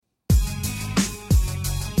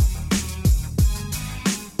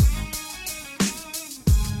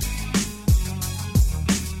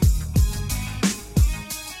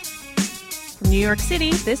New York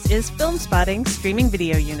City, this is Film Spotting Streaming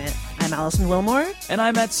Video Unit. I'm Allison Wilmore. And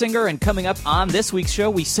I'm Matt Singer, and coming up on this week's show,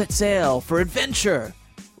 we set sail for adventure,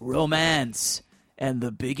 romance, and the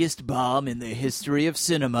biggest bomb in the history of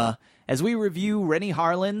cinema as we review Renny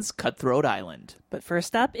Harlin's Cutthroat Island. But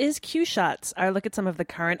first up is Q Shots, our look at some of the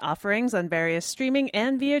current offerings on various streaming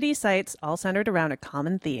and VOD sites, all centered around a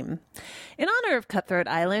common theme. In honor of Cutthroat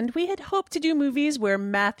Island, we had hoped to do movies where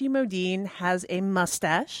Matthew Modine has a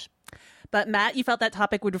mustache. But Matt, you felt that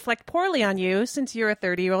topic would reflect poorly on you since you're a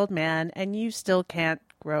 30-year-old man and you still can't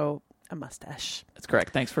grow a mustache. That's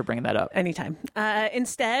correct. Thanks for bringing that up. Anytime.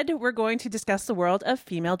 Instead, we're going to discuss the world of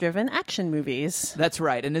female-driven action movies. That's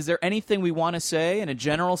right. And is there anything we want to say in a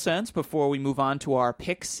general sense before we move on to our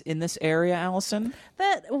picks in this area, Allison?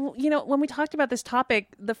 That, you know, when we talked about this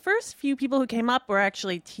topic, the first few people who came up were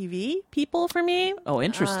actually TV people for me. Oh,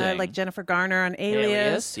 interesting. Like Jennifer Garner on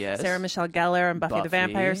Alias, yes. Sarah Michelle Gellar on Buffy the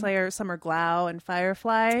Vampire Slayer, Summer Glau on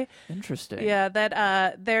Firefly. Interesting. Yeah,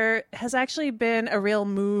 that there has actually been a real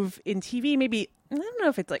move in TV, maybe, I don't know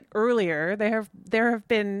if it's like earlier, there have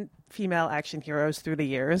been female action heroes through the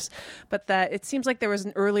years, but that it seems like there was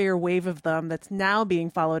an earlier wave of them that's now being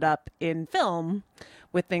followed up in film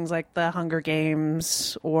with things like The Hunger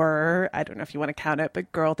Games, or I don't know if you want to count it,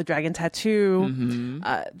 but Girl with the Dragon Tattoo,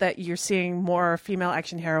 that you're seeing more female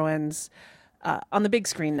action heroines on the big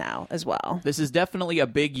screen now as well. This is definitely a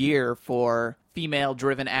big year for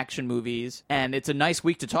female-driven action movies, and it's a nice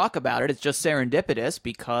week to talk about it. It's just serendipitous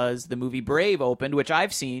because the movie Brave opened, which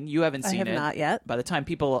I've seen. You haven't seen it. I have not yet. By the time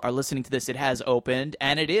people are listening to this, it has opened,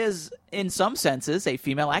 and it is, in some senses, a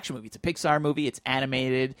female action movie. It's a Pixar movie. It's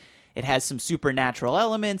animated. It has some supernatural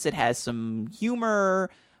elements. It has some humor,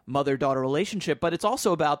 mother-daughter relationship, but it's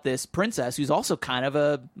also about this princess who's also kind of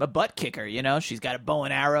a butt kicker, you know? She's got a bow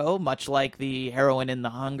and arrow, much like the heroine in The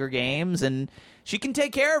Hunger Games, and she can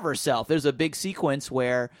take care of herself. There's a big sequence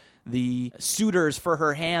where the suitors for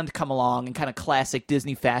her hand come along in kind of classic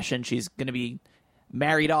Disney fashion. She's going to be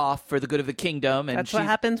married off for the good of the kingdom. And that's what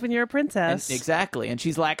happens when you're a princess. Exactly. And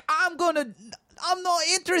she's like, I'm not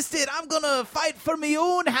interested. I'm going to fight for my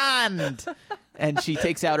own hand. And she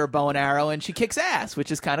takes out her bow and arrow and she kicks ass, which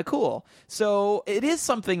is kind of cool. So it is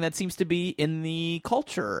something that seems to be in the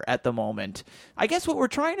culture at the moment. I guess what we're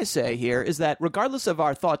trying to say here is that regardless of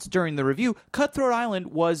our thoughts during the review, Cutthroat Island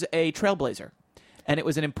was a trailblazer. And it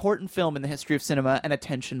was an important film in the history of cinema, and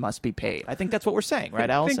attention must be paid. I think that's what we're saying, right,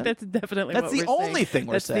 Allison? I think that's definitely what we're saying. That's the only thing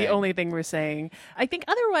we're saying. That's the only thing we're saying. I think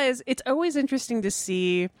otherwise, it's always interesting to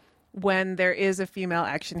see when there is a female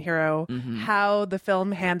action hero, how the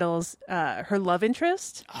film handles her love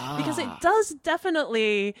interest. Because it does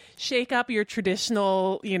definitely shake up your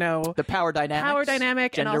traditional, you know... The power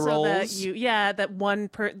dynamic. And also roles.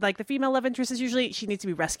 like the female love interest is usually she needs to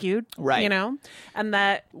be rescued. Right. You know? And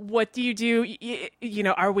that, what do? You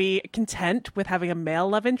know, are we content with having a male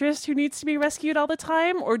love interest who needs to be rescued all the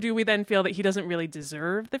time? Or do we then feel that he doesn't really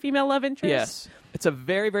deserve the female love interest? Yes. It's a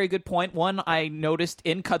very, very good point. One I noticed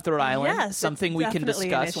in Cutthroat Island, yes, something we can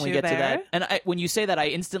discuss when we get to that. And when you say that, I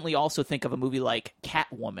instantly also think of a movie like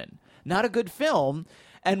Catwoman. Not a good film,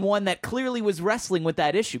 and one that clearly was wrestling with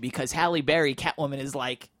that issue because Halle Berry, Catwoman, is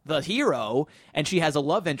like the hero, and she has a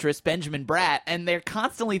love interest, Benjamin Bratt, and they're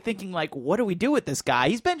constantly thinking, like, what do we do with this guy?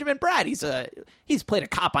 He's Benjamin Bratt. He's played a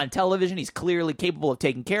cop on television. He's clearly capable of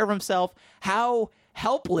taking care of himself. How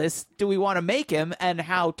helpless do we want to make him, and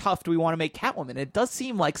how tough do we want to make Catwoman? It does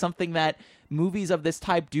seem like something that movies of this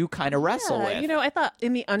type do kind of wrestle with. You know, I thought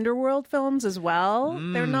in the Underworld films as well,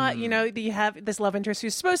 they're not, you know, you have this love interest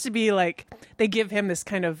who's supposed to be like, they give him this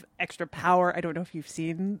kind of extra power. I don't know if you've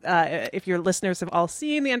seen, if your listeners have all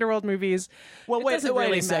seen the Underworld movies. Well, wait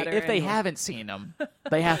a second. If they haven't seen them,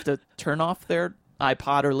 they have to turn off their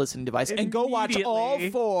iPod or listening device and go watch all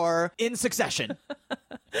 4 in succession,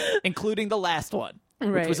 including the last one.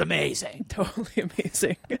 Which was amazing. Totally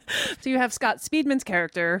amazing. So you have Scott Speedman's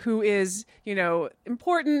character, who is, you know,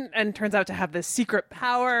 important and turns out to have this secret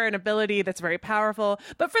power and ability that's very powerful.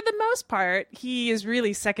 But for the most part, he is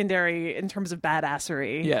really secondary in terms of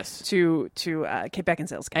badassery. Yes. To Kate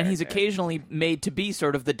Beckinsale's character. And he's occasionally made to be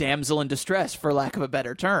sort of the damsel in distress, for lack of a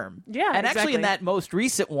better term. Yeah, and actually in that most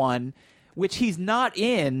recent one, which he's not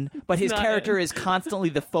in, but his character is constantly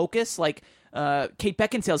the focus, like... Kate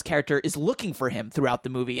Beckinsale's character is looking for him throughout the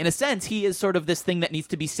movie. In a sense, he is sort of this thing that needs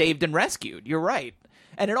to be saved and rescued. You're right.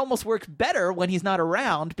 And it almost works better when he's not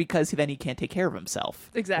around because then he can't take care of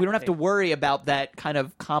himself. Exactly. We don't have to worry about that kind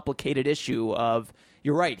of complicated issue of,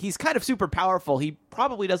 you're right, he's kind of super powerful. He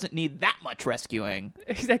probably doesn't need that much rescuing.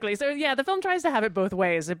 Exactly. So, yeah, the film tries to have it both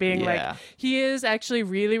ways. Of being like, he is actually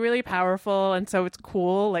really, really powerful, and so it's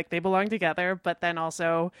cool. Like, they belong together. But then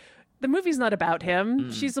also... the movie's not about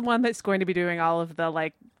him. She's the one that's going to be doing all of the,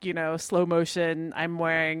 like, you know, slow motion, I'm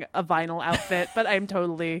wearing a vinyl outfit, but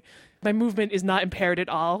my movement is not impaired at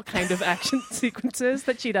all kind of action sequences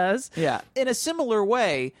that she does. Yeah. In a similar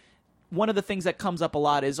way, one of the things that comes up a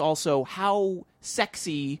lot is also how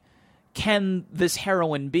sexy can this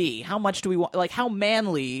heroine be? How much do we want, like, how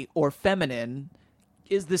manly or feminine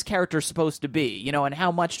is this character supposed to be? You know, and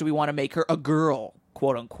how much do we want to make her a girl,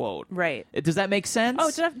 quote unquote? Right. Does that make sense?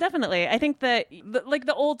 Oh, definitely. I think that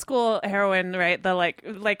the old school heroine, right? The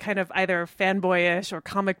like kind of either fanboyish or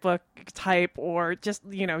comic book type, or just,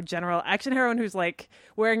 you know, general action heroine who's like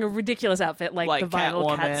wearing a ridiculous outfit like the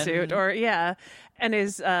vinyl cat suit, or and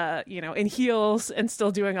is you know, in heels and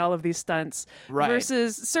still doing all of these stunts. Right.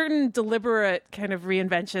 Versus certain deliberate kind of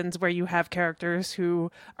reinventions where you have characters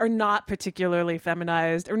who are not particularly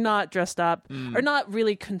feminized, or not dressed up, or not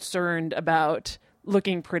really concerned about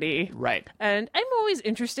looking pretty. Right. And I'm always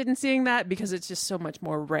interested in seeing that because it's just so much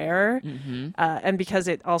more rare. And because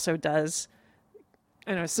it also does,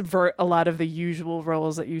 you know, subvert a lot of the usual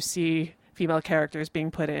roles that you see female characters being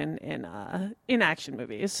put in action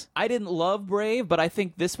movies. I didn't love Brave, but I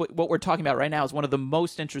think what we're talking about right now is one of the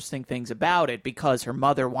most interesting things about it, because her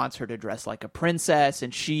mother wants her to dress like a princess,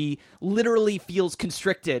 and she literally feels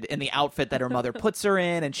constricted in the outfit that her mother puts her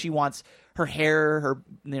in, and she wants her hair,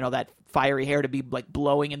 that fiery hair, to be like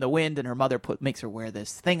blowing in the wind, and her mother makes her wear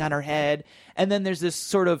this thing on her head. And then there's this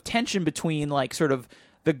sort of tension between like sort of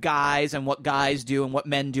the guys and what guys do and what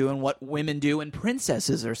men do and what women do and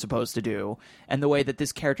princesses are supposed to do, and the way that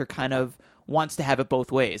this character kind of wants to have it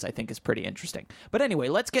both ways, I think is pretty interesting. But anyway,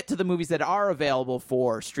 let's get to the movies that are available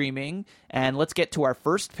for streaming, and let's get to our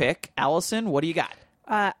first pick. Allison, what do you got?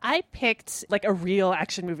 I picked like a real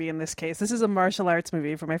action movie in this case. This is a martial arts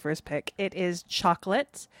movie for my first pick. It is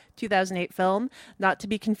Chocolate, 2008 film, not to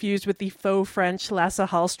be confused with the faux French Lasse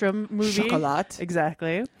Hallström movie. Chocolat.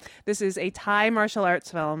 Exactly. This is a Thai martial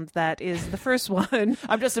arts film that is the first one.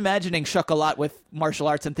 I'm just imagining Chocolat with martial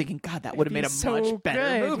arts and thinking, God, that would have made a much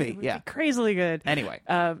better movie. Yeah. Crazily good. Anyway.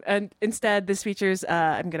 And instead, this features,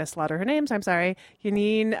 I'm going to slaughter her name, so I'm sorry,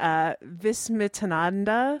 Yaneen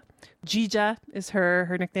Vismithananda. Jija is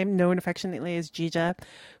her nickname, known affectionately as Jija,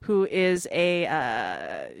 who is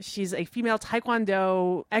she's a female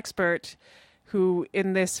Taekwondo expert who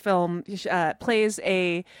in this film plays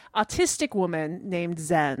a autistic woman named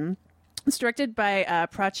Zen. It's directed by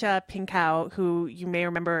Pracha Pinkau, who you may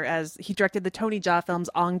remember as he directed the Tony Jaa films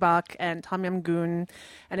Ong Bak and Tom Yum Goon,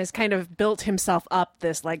 and has kind of built himself up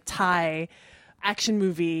this like Thai action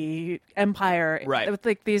movie empire, right, with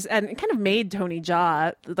like these, and it kind of made Tony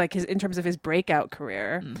Jaa like in terms of his breakout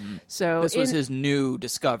career. So this was his new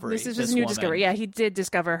discovery. This is his new discovery. Yeah, he did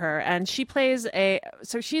discover her, and she plays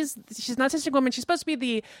she's an autistic woman. She's supposed to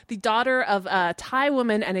be the daughter of a Thai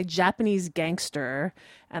woman and a Japanese gangster.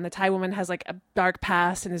 And the Thai woman has like a dark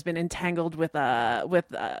past and has been entangled with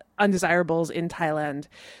undesirables in Thailand.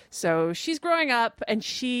 So she's growing up and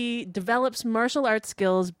she develops martial arts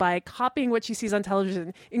skills by copying what she sees on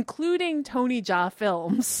television, including Tony Jaa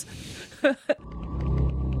films.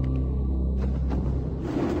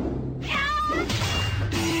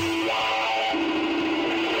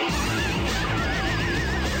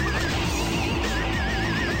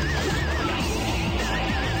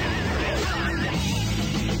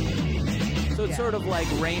 So it's sort of like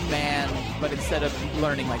Rain Man, but instead of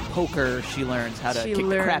learning like poker, she learns how to kick the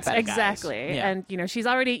crap out of exactly. guys. Yeah. And, you know,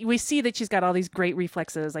 we see that she's got all these great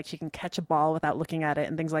reflexes, like she can catch a ball without looking at it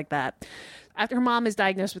and things like that. After her mom is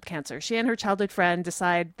diagnosed with cancer, she and her childhood friend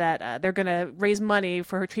decide that they're going to raise money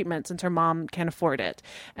for her treatment since her mom can't afford it.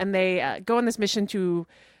 And they go on this mission to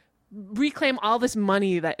reclaim all this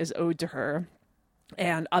money that is owed to her.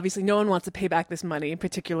 And obviously no one wants to pay back this money,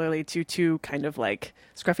 particularly to two kind of like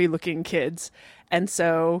scruffy looking kids. And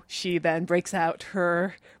so she then breaks out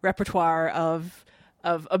her repertoire of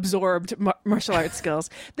absorbed martial arts skills.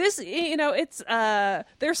 This, you know, it's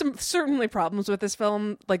there's some certainly problems with this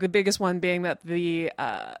film. Like the biggest one being that the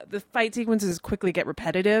fight sequences quickly get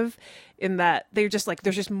repetitive, in that they're just like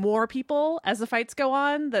there's just more people as the fights go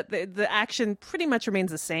on. That the action pretty much remains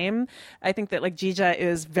the same. I think that like Jija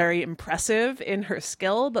is very impressive in her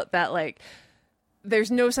skill, but that like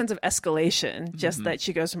there's no sense of escalation, just that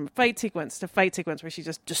she goes from fight sequence to fight sequence where she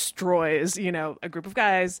just destroys, you know, a group of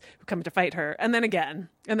guys who come to fight her. And then again,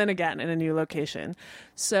 and then again in a new location.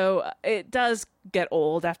 So it does get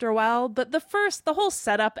old after a while, but the whole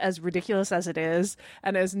setup, as ridiculous as it is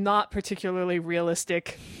and as not particularly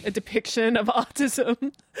realistic a depiction of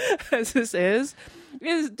autism as this is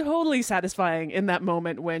totally satisfying in that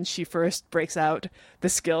moment when she first breaks out the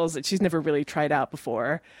skills that she's never really tried out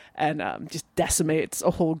before and just decimates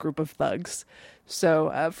a whole group of thugs.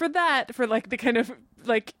 So for like the kind of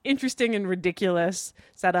like interesting and ridiculous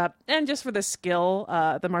setup, and just for the skill,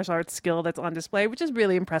 the martial arts skill that's on display, which is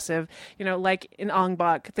really impressive. You know, like in Ong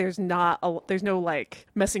Bak, there's no like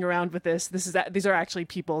messing around with this. These are actually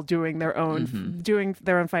people doing their own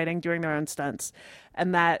fighting, doing their own stunts,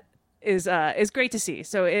 and that is great to see.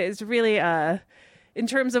 So it's really in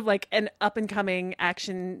terms of like an up and coming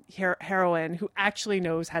action heroine who actually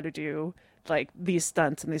knows how to do like these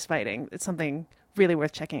stunts and these fighting. It's something really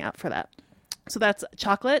worth checking out for that. So that's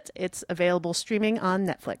Chocolate. It's available streaming on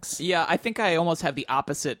Netflix. Yeah, I think I almost have the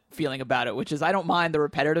opposite feeling about it, which is I don't mind the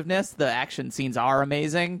repetitiveness. The action scenes are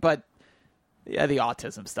amazing, but yeah, the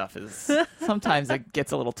autism stuff is sometimes it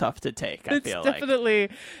gets a little tough to take, I feel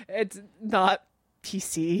like. It's not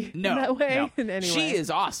PC in that way. In any she way.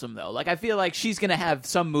 is awesome, though. Like, I feel like she's going to have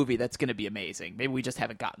some movie that's going to be amazing. Maybe we just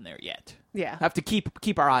haven't gotten there yet. Yeah. Have to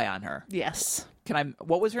keep our eye on her. Yes.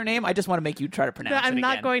 What was her name? I just want to make you try to pronounce it again. I'm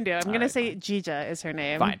not going to. I'm going to say Jija is her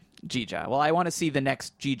name. Fine. Jija. Well, I want to see the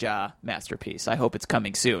next Jija masterpiece. I hope it's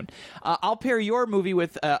coming soon. I'll pair your movie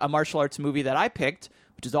with a martial arts movie that I picked,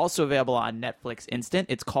 which is also available on Netflix Instant.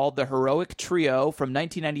 It's called The Heroic Trio from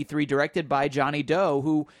 1993, directed by Johnny Do,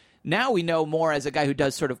 who now we know more as a guy who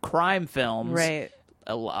does sort of crime films. Right.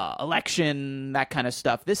 Election, that kind of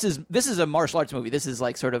stuff. This is a martial arts movie. This is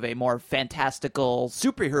like sort of a more fantastical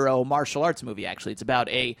superhero martial arts movie, actually. It's about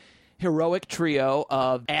a heroic trio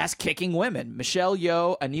of ass-kicking women, Michelle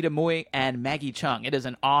Yeoh, Anita Mui, and Maggie Chung. It is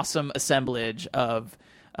an awesome assemblage of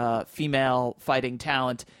female fighting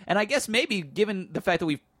talent. And I guess maybe given the fact that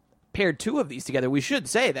we've paired two of these together, we should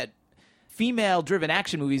say that female-driven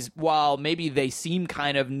action movies, while maybe they seem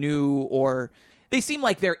kind of new or they seem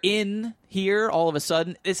like they're in here all of a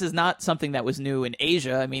sudden, this is not something that was new in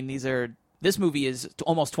Asia. I mean, this movie is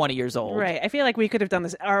almost 20 years old. Right. I feel like we could have done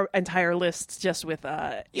our entire list just with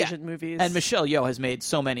Asian movies. And Michelle Yeoh has made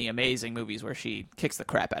so many amazing movies where she kicks the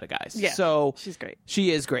crap out of guys. Yeah, so she's great.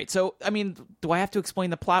 She is great. So, I mean, do I have to explain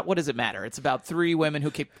the plot? What does it matter? It's about three women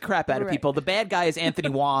who kick the crap out of people. The bad guy is Anthony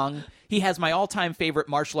Wong. He has my all-time favorite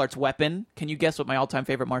martial arts weapon. Can you guess what my all-time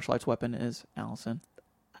favorite martial arts weapon is, Allison?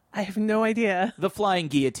 I have no idea. The flying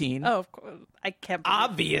guillotine. Oh, of course. I can't believe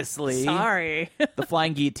Obviously. Sorry. The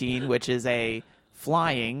flying guillotine, which is a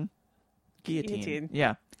flying guillotine.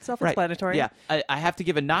 Yeah. Self-explanatory. Right. Yeah. I have to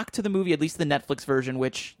give a knock to the movie, at least the Netflix version,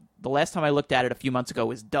 which the last time I looked at it a few months ago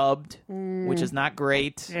was dubbed, which is not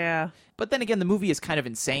great. Yeah. But then again, the movie is kind of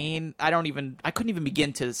insane. I couldn't even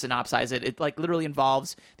begin to synopsize it. It like literally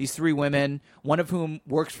involves these three women, one of whom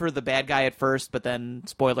works for the bad guy at first, but then,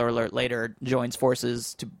 spoiler alert, later joins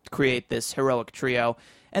forces to create this heroic trio.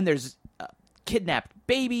 And there's kidnapped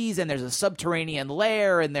babies, and there's a subterranean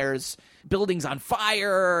lair, and there's buildings on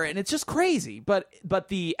fire, and it's just crazy. But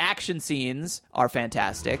the action scenes are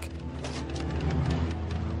fantastic.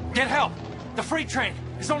 Get help! The freight train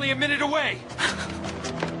is only a minute away!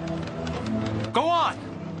 Go on!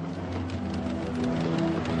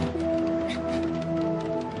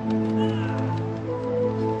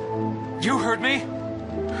 You heard me?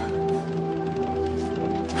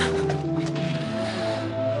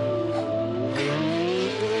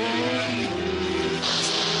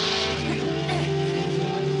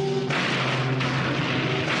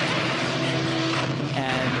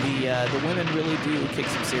 The women really do kick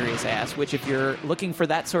some serious ass, which if you're looking for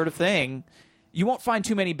that sort of thing, you won't find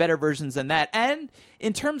too many better versions than that. And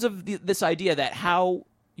in terms of this idea that how,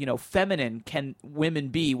 feminine can women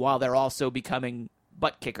be while they're also becoming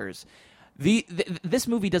butt kickers, this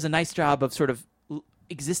movie does a nice job of sort of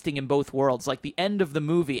existing in both worlds. Like the end of the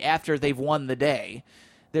movie after they've won the day,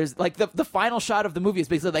 there's like the final shot of the movie is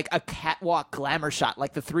basically like a catwalk glamour shot,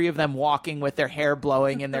 like the three of them walking with their hair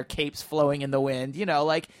blowing and their capes flowing in the wind.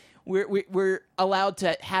 Like we're allowed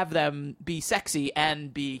to have them be sexy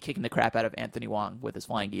and be kicking the crap out of Anthony Wong with his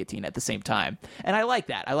flying guillotine at the same time. And I like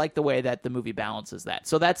that. I like the way that the movie balances that.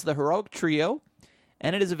 So that's The Heroic Trio,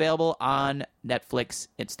 and it is available on Netflix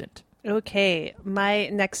Instant. Okay, my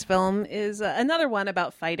next film is another one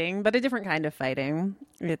about fighting, but a different kind of fighting.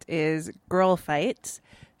 It is Girl Fight,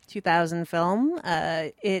 2000 film.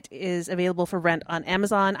 It is available for rent on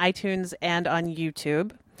Amazon, iTunes, and on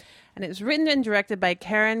YouTube. And it was written and directed by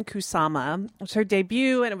Karen Kusama. It was her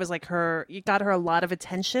debut, and it was like it got her a lot of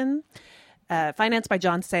attention. financed by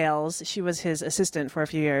John Sayles. She was his assistant for a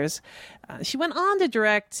few years. She went on to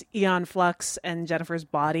direct Aeon Flux and Jennifer's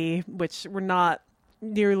Body, which were not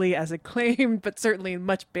nearly as acclaimed, but certainly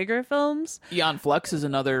much bigger films. Aeon Flux is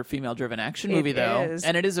another female-driven action movie, though.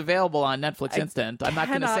 And it is available on Netflix Instant. I'm not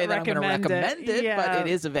going to say that I'm going to recommend it, but it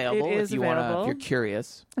is available if you're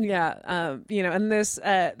curious. Yeah, and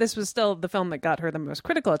this was still the film that got her the most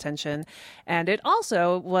critical attention, and it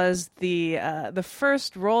also was the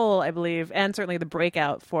first role, I believe, and certainly the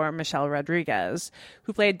breakout for Michelle Rodriguez,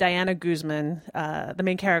 who played Diana Guzman, the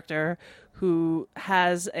main character, who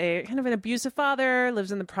has a kind of an abusive father,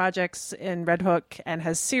 lives in the projects in Red Hook, and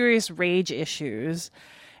has serious rage issues,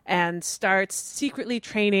 and starts secretly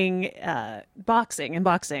training boxing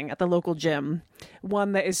at the local gym.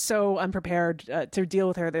 One that is so unprepared to deal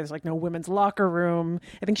with her. There's like no women's locker room.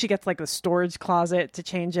 I think she gets like the storage closet to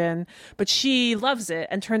change in, but she loves it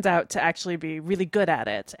and turns out to actually be really good at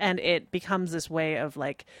it. And it becomes this way of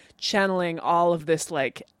like channeling all of this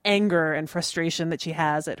like anger and frustration that she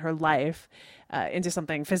has at her life into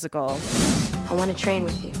something physical. I want to train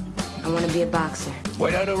with you. I want to be a boxer.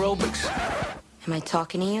 What out aerobics? Am I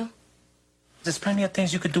talking to you? There's plenty of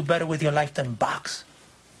things you could do better with your life than box.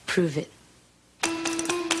 Prove it.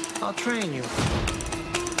 I'll train you.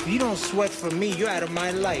 If you don't sweat for me, you're out of my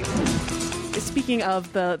life. Speaking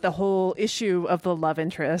of the whole issue of the love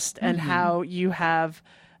interest and how you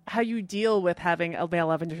deal with having a male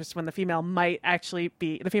love interest when the female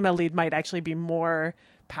lead might actually be more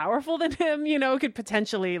powerful than him, could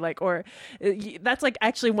potentially that's like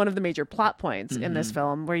actually one of the major plot points in this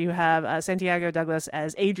film, where you have Santiago Douglas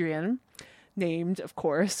as Adrian, named, of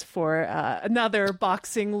course, for another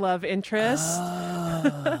boxing love interest.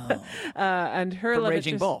 And her From love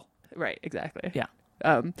Raging interest, Bull. Right, exactly. Yeah.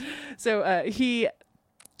 So he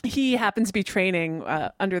happens to be training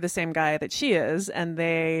under the same guy that she is, and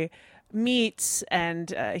they meet,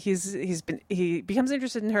 and he becomes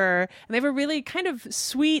interested in her, and they have a really kind of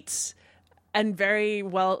sweet and very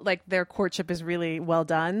well, like their courtship is really well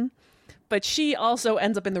done. But she also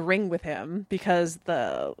ends up in the ring with him because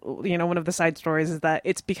one of the side stories is that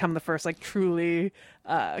it's become the first like truly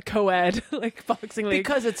co-ed like boxing league.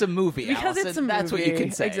 Because it's a movie. Because Allison. it's a movie. That's what you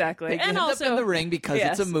can say. Exactly. They and end also up in the ring because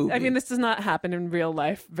it's a movie. I mean, this does not happen in real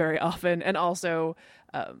life very often. And also,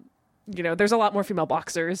 there's a lot more female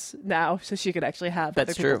boxers now, so she could actually have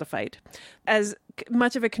other people to fight. As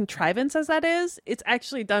much of a contrivance as that is, it's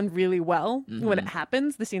actually done really well. When it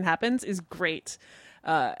happens, the scene happens, is great.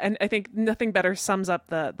 And I think nothing better sums up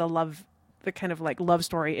the kind of like love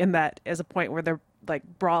story in that as a point where they're like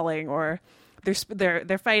brawling or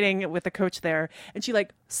they're fighting with the coach there, and she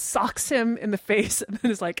like socks him in the face and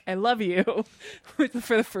then is like, "I love you," for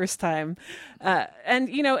the first time. And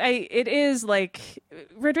it is like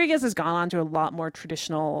Rodriguez has gone on to a lot more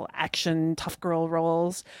traditional action tough girl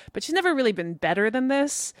roles, but she's never really been better than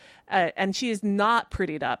this. And she is not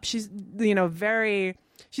prettied up. She's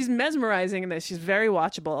she's mesmerizing in this. She's very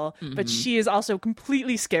watchable, but she is also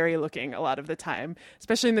completely scary looking a lot of the time,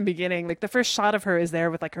 especially in the beginning. Like the first shot of her is there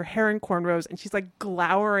with like her hair in cornrows, and she's like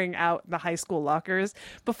glowering out the high school lockers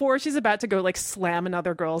before she's about to go like slam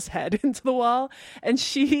another girl's head into the wall. And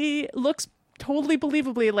she looks totally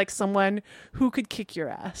believably like someone who could kick your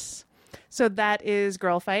ass. So that is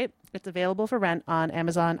Girl Fight. It's available for rent on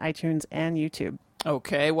Amazon, iTunes, and YouTube.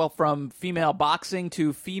 Okay, well, from female boxing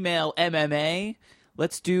to female MMA,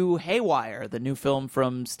 let's do Haywire, the new film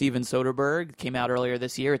from Steven Soderbergh. It came out earlier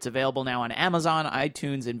this year. It's available now on Amazon,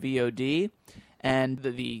 iTunes, and VOD. And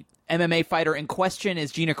the MMA fighter in question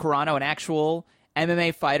is Gina Carano, an actual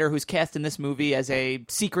MMA fighter who's cast in this movie as a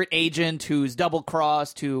secret agent who's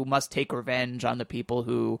double-crossed, who must take revenge on the people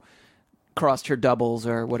who crossed her doubles,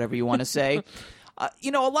 or whatever you want to say. A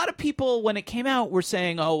lot of people, when it came out, were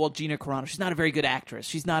saying, oh, well, Gina Carano, she's not a very good actress.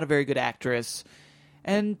 She's not a very good actress.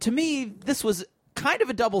 And to me, this was kind of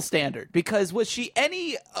a double standard, because was she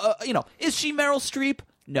any, is she Meryl Streep?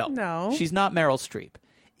 No. She's not Meryl Streep.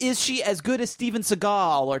 Is she as good as Steven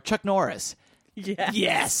Seagal or Chuck Norris?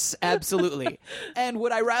 Yes, absolutely. And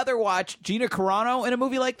would I rather watch Gina Carano in a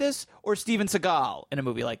movie like this or Steven Seagal in a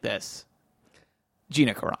movie like this?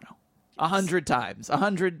 Gina Carano. 100 times.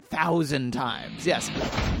 100,000 times. Yes.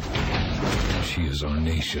 She is our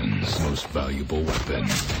nation's most valuable weapon.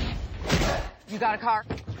 You got a car?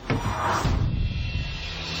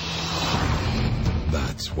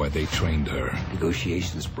 That's why they trained her.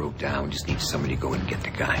 Negotiations broke down. We just need somebody to go and get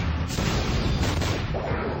the guy.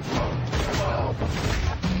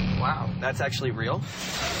 Wow, that's actually real?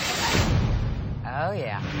 Oh,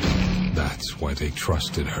 yeah. That's why they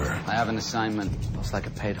trusted her. I have an assignment. Looks like a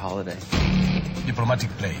paid holiday. Diplomatic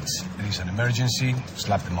plates. There is an emergency.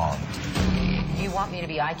 Slap them on. want me to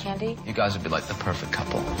be eye candy? You guys would be like the perfect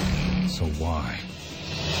couple. So why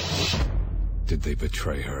did they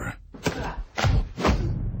betray her?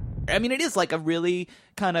 I mean, it is like a really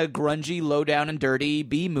kind of grungy, low down and dirty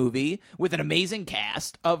B movie with an amazing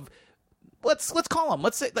cast of, let's call them,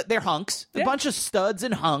 let's say they're hunks, a bunch of studs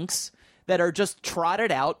and hunks that are just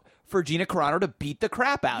trotted out for Gina Carano to beat the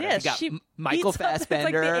crap out of. You got Michael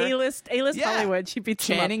Fassbender. It's like the A-list Hollywood. She beats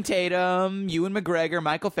Channing Tatum, Ewan McGregor,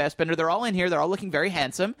 Michael Fassbender. They're all in here. They're all looking very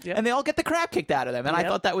handsome. Yep. And they all get the crap kicked out of them. And I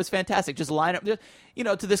thought that was fantastic. Just line up,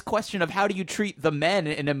 to this question of how do you treat the men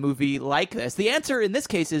in a movie like this? The answer in this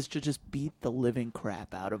case is to just beat the living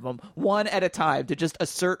crap out of them one at a time, to just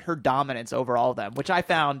assert her dominance over all of them, which I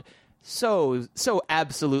found so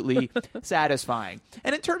absolutely satisfying.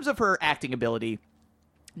 And in terms of her acting ability,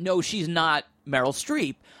 no, she's not Meryl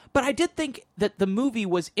Streep, but I did think that the movie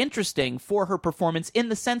was interesting for her performance in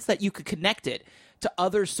the sense that you could connect it to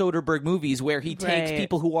other Soderbergh movies where he takes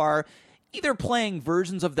people who are either playing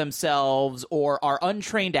versions of themselves or are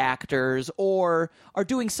untrained actors or are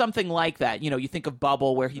doing something like that. You think of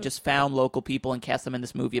Bubble, where he just found local people and cast them in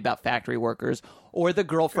this movie about factory workers, or The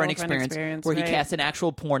Girlfriend Experience, where he cast an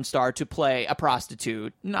actual porn star to play a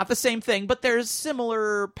prostitute. Not the same thing, but there's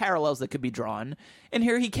similar parallels that could be drawn. And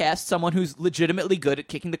here he cast someone who's legitimately good at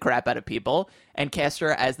kicking the crap out of people and cast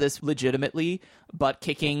her as this legitimately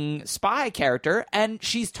butt-kicking spy character, and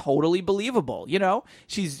she's totally believable,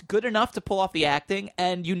 She's good enough to pull off the acting,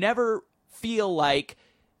 and you never feel like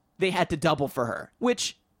they had to double for her,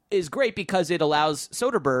 which is great because it allows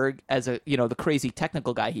Soderbergh, as the crazy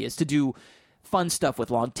technical guy he is, to do fun stuff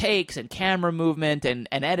with long takes and camera movement and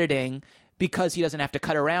editing, because he doesn't have to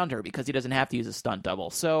cut around her, because he doesn't have to use a stunt double.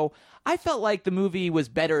 So I felt like the movie was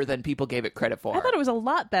better than people gave it credit for. I thought it was a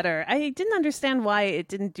lot better. I didn't understand why it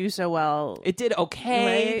didn't do so well. It did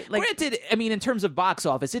okay. Right? Granted, I mean, in terms of box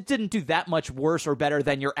office, it didn't do that much worse or better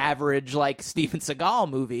than your average, Steven Seagal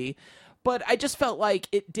movie. But I just felt like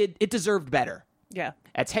it deserved better. Yeah.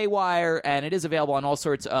 It's Haywire, and it is available on all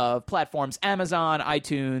sorts of platforms, Amazon,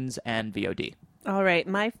 iTunes, and VOD. All right,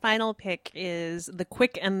 my final pick is The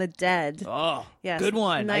Quick and the Dead. Oh, yes. Good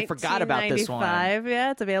one. I forgot about this one.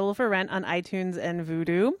 Yeah, it's available for rent on iTunes and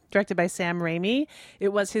Vudu. Directed by Sam Raimi. It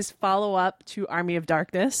was his follow-up to Army of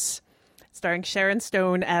Darkness, starring Sharon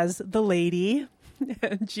Stone as the lady,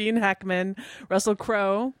 Gene Hackman, Russell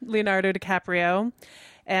Crowe, Leonardo DiCaprio.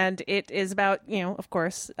 And it is about, of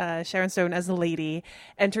course, Sharon Stone as the lady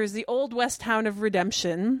enters the old west town of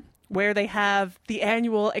Redemption, where they have the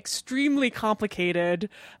annual extremely complicated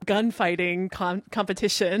gunfighting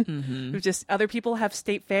competition. Mm-hmm. Just other people have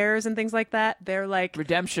state fairs and things like that. They're like...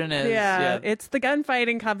 Redemption is... Yeah, it's the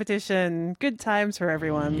gunfighting competition. Good times for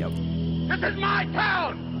everyone. Yep. This is my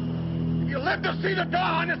town! If you live to see the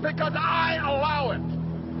dawn, it's because I allow it.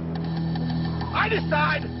 I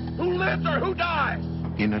decide who lives or who dies.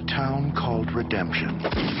 In a town called Redemption,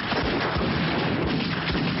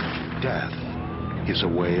 death is a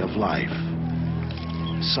way of life.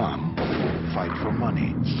 Some fight for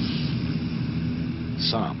money.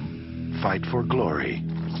 Some fight for glory.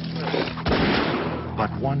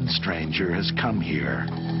 But one stranger has come here,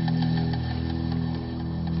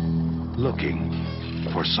 looking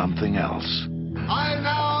for something else. I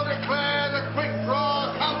now declare the quick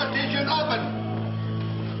draw competition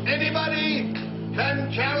open. Anybody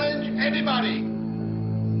can challenge anybody.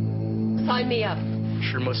 Sign me up.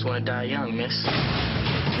 Sure must want to die young, miss.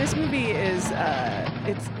 This movie is,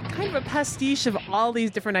 it's kind of a pastiche of all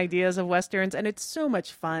these different ideas of Westerns, and it's so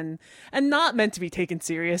much fun and not meant to be taken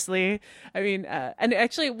seriously. I mean, and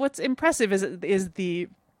actually what's impressive is the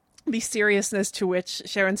seriousness to which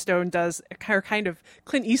Sharon Stone does her kind of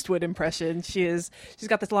Clint Eastwood impression. She's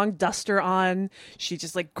got this long duster on. She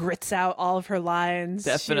just grits out all of her lines.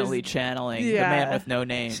 Definitely channeling the man with no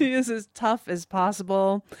name. She is as tough as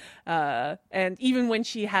possible. And even when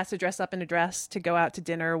she has to dress up in a dress to go out to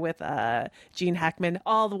dinner with Gene Hackman,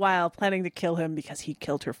 all the while planning to kill him because he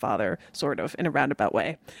killed her father, sort of, in a roundabout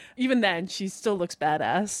way. Even then, she still looks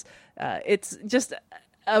badass. It's just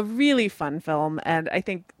a really fun film, and I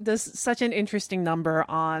think does such an interesting number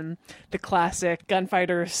on the classic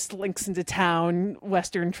gunfighter slinks into town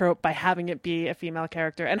Western trope by having it be a female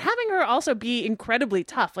character and having her also be incredibly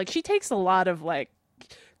tough. She takes a lot of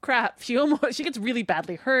crap. She gets really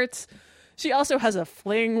badly hurt. She also has a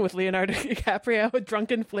fling with Leonardo DiCaprio, a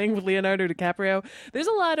drunken fling with Leonardo DiCaprio. There's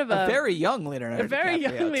a lot of a very young Leonardo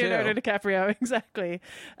DiCaprio, exactly.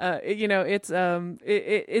 It's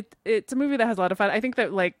a movie that has a lot of fun. I think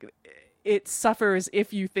that it suffers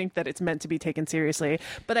if you think that it's meant to be taken seriously.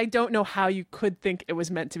 But I don't know how you could think it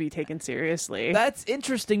was meant to be taken seriously. That's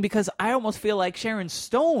interesting because I almost feel like Sharon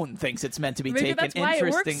Stone thinks it's meant to be Maybe taken. that's why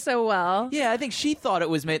it works so well. Yeah, I think she thought it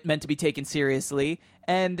was meant to be taken seriously,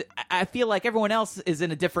 and I feel like everyone else is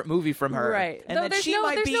in a different movie from her. Right. And Though that there's she no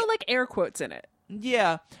might be... like air quotes in it.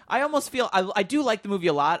 Yeah, I almost feel I do like the movie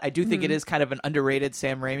a lot. I do think it is kind of an underrated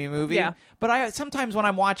Sam Raimi movie. Yeah. But I sometimes when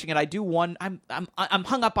I'm watching it, I do I'm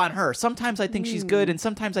hung up on her. Sometimes I think she's good, and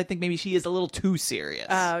sometimes I think maybe she is a little too serious.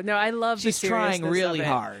 Oh no, I love. She's the trying really of it.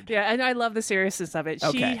 hard. Yeah, and I love the seriousness of it. She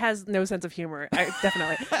Okay. has no sense of humor,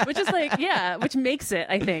 definitely. Which is like, yeah, which makes it.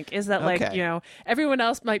 I think is that like Okay. everyone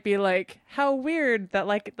else might be like, how weird that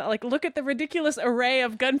like look at the ridiculous array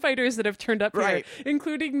of gunfighters that have turned up Right. here,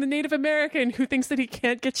 including the Native American who thinks that he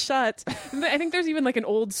can't get shot. I think there's even like an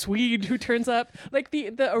old Swede who turns up. Like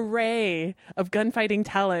the array of gunfighting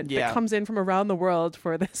talent that comes in from around the world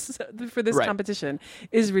for this Right. competition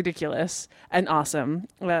is ridiculous and awesome.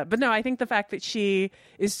 But no, I think the fact that she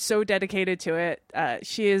is so dedicated to it,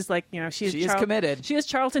 she is like she is committed. She is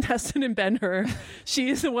Charlton Heston and Ben-Hur. She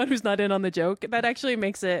is the one who's not in on the joke. That actually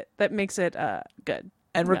makes it good.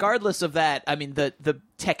 And regardless of that, I mean, the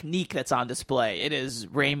technique that's on display, it is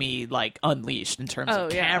Raimi, like, unleashed in terms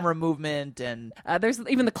of camera movement and... there's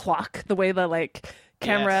even the clock, the way the, like,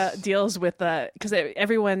 camera deals with the... Because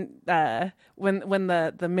everyone, when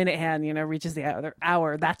the minute hand, reaches the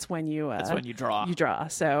hour, that's when you... that's when you draw. You draw.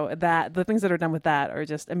 So the things that are done with that are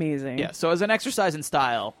just amazing. Yeah, so as an exercise in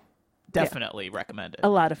style... Definitely recommend it. A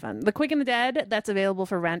lot of fun. The Quick and the Dead, that's available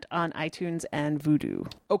for rent on iTunes and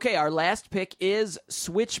Vudu. Okay, our last pick is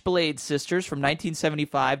Switchblade Sisters from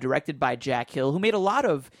 1975, directed by Jack Hill, who made a lot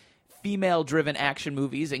of female-driven action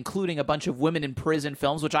movies, including a bunch of women in prison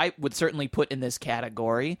films, which I would certainly put in this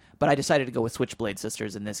category, but I decided to go with Switchblade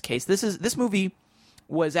Sisters in this case. This movie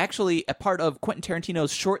was actually a part of Quentin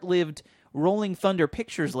Tarantino's short-lived Rolling Thunder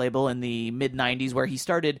Pictures label in the mid-90s, where he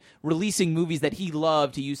started releasing movies that he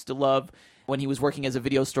loved. He used to love when he was working as a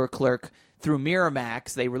video store clerk through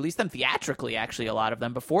Miramax. They released them theatrically, actually, a lot of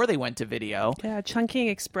them, before they went to video. Yeah, Chungking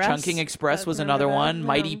Express. Chungking Express was another one.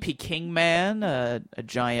 Mighty Peking Man, a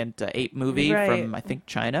giant ape movie from, I think,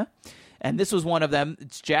 China. And this was one of them.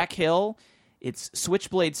 It's Jack Hill. It's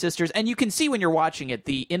Switchblade Sisters, and you can see when you're watching it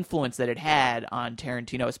the influence that it had on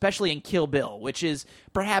Tarantino, especially in Kill Bill, which is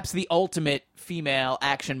perhaps the ultimate female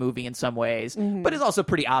action movie in some ways, but is also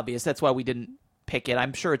pretty obvious. That's why we didn't pick it.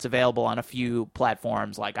 I'm sure it's available on a few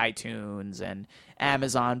platforms like iTunes and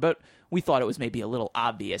Amazon, but we thought it was maybe a little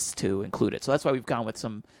obvious to include it. So that's why we've gone with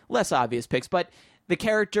some less obvious picks. But the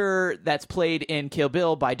character that's played in Kill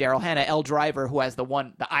Bill by Daryl Hannah, Elle Driver, who has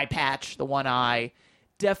the eye patch, the one eye,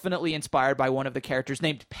 definitely inspired by one of the characters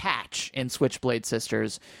named Patch in Switchblade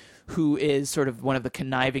Sisters, who is sort of one of the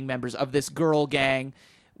conniving members of this girl gang,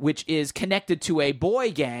 which is connected to a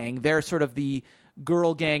boy gang. They're sort of the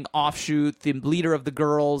girl gang offshoot. The leader of the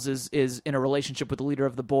girls is in a relationship with the leader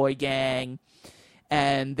of the boy gang,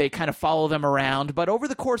 and they kind of follow them around. But over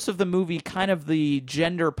the course of the movie, kind of the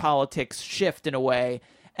gender politics shift in a way,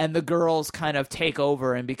 and the girls kind of take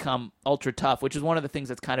over and become ultra tough, which is one of the things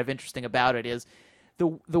that's kind of interesting about it is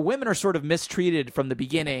the women are sort of mistreated from the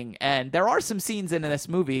beginning, and there are some scenes in this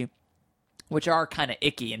movie which are kind of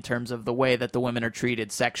icky in terms of the way that the women are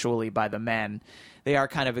treated sexually by the men. They are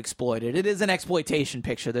kind of exploited. It is an exploitation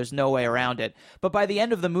picture. There's no way around it. But by the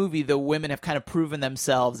end of the movie, the women have kind of proven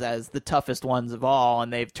themselves as the toughest ones of all,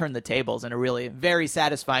 and they've turned the tables in a really very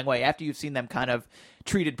satisfying way. After you've seen them kind of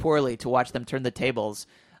treated poorly, to watch them turn the tables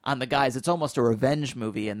on the guys, it's almost a revenge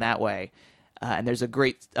movie in that way. And there's a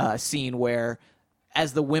great scene where,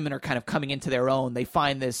 as the women are kind of coming into their own, they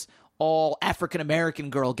find this all African-American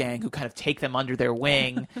girl gang who kind of take them under their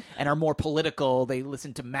wing and are more political. They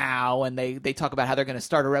listen to Mao, and they talk about how they're going to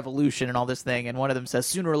start a revolution and all this thing. And one of them says,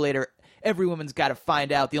 sooner or later, every woman's got to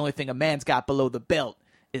find out the only thing a man's got below the belt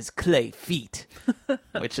is clay feet,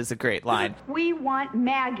 which is a great line. We want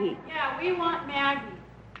Maggie. Yeah, we want Maggie.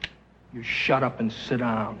 You shut up and sit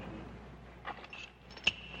down.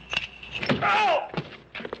 Oh!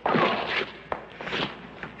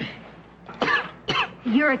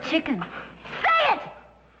 You're a chicken. Say it!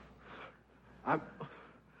 I'm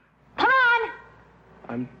Come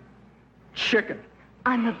on! chicken.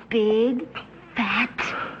 I'm a big, fat,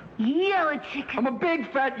 yellow chicken. I'm a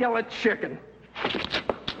big, fat, yellow chicken.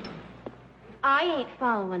 I ain't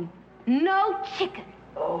following no chicken.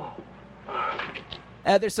 Oh.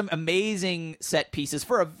 There's some amazing set pieces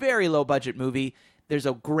for a very low-budget movie. There's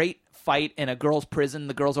a great fight in a girls' prison.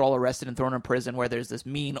 The girls are all arrested and thrown in prison, where there's this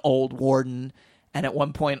mean old warden, And at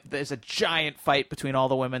one point, there's a giant fight between all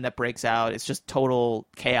the women that breaks out. It's just total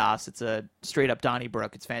chaos. It's a straight-up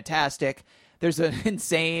Donnybrook. It's fantastic. There's an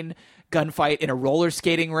insane gunfight in a roller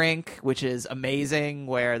skating rink, which is amazing,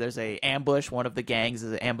 where there's a ambush. One of the gangs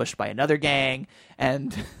is ambushed by another gang,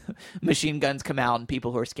 and machine guns come out, and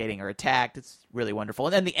people who are skating are attacked. It's really wonderful.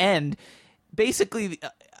 And then the end, basically...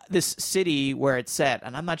 this city where it's set,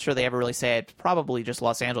 and I'm not sure they ever really say it, probably just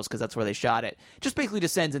Los Angeles because that's where they shot it, just basically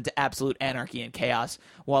descends into absolute anarchy and chaos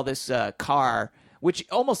while this car, which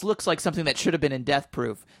almost looks like something that should have been in Death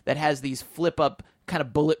Proof, that has these flip-up kind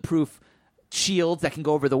of bulletproof shields that can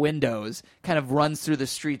go over the windows, kind of runs through the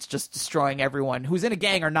streets just destroying everyone who's in a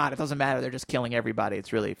gang or not. It doesn't matter. They're just killing everybody.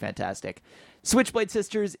 It's really fantastic. Switchblade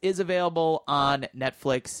Sisters is available on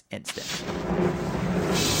Netflix Instant.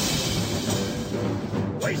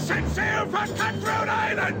 We set sail for Cutthroat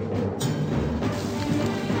Island!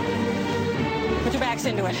 Put your backs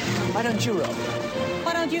into it. Why don't you row?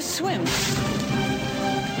 Why don't you swim?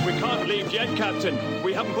 We can't leave yet, Captain.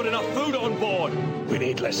 We haven't put enough food on board. We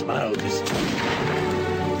need less mouths.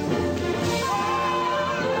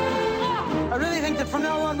 I really think that from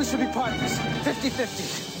now on we should be partners.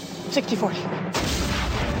 50-50.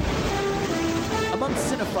 60-40. Among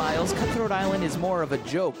cinephiles, Cutthroat Island is more of a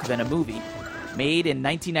joke than a movie. Made in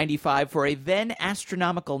 1995 for a then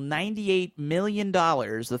astronomical $98 million,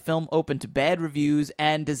 the film opened to bad reviews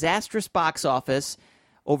and disastrous box office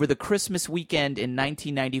over the Christmas weekend in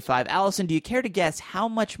 1995. Allison, do you care to guess how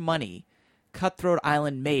much money Cutthroat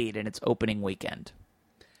Island made in its opening weekend?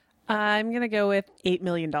 I'm going to go with $8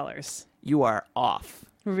 million. You are off.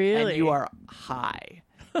 Really? And you are high.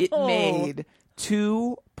 It made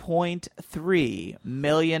 $2.3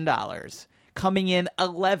 million, coming in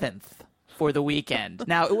 11th. For the weekend.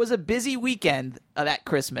 Now, it was a busy weekend that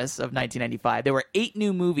Christmas of 1995. There were 8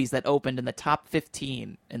 new movies that opened in the top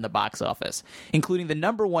 15 in the box office, including the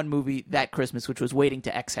number 1 movie that Christmas, which was Waiting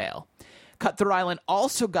to Exhale. Cutthroat Island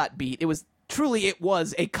also got beat. It was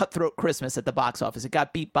a cutthroat Christmas at the box office. It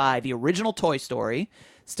got beat by the original Toy Story,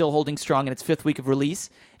 still holding strong in its 5th week of release,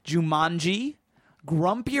 Jumanji,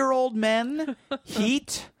 Grumpier Old Men,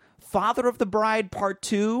 Heat, Father of the Bride Part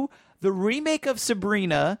 2, the remake of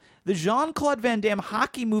Sabrina, the Jean-Claude Van Damme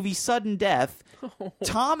hockey movie Sudden Death,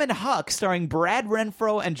 Tom and Huck starring Brad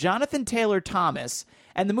Renfro and Jonathan Taylor Thomas,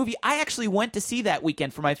 and the movie I actually went to see that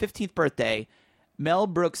weekend for my 15th birthday, Mel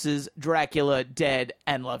Brooks's Dracula, Dead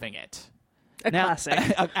and Loving It. Classic.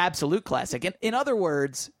 An absolute classic. In other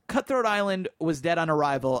words, Cutthroat Island was dead on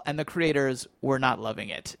arrival, and the creators were not loving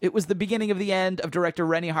it. It was the beginning of the end of director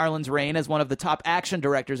Renny Harlin's reign as one of the top action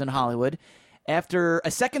directors in Hollywood. After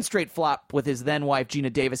a second straight flop with his then-wife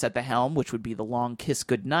Gina Davis at the helm, which would be The Long Kiss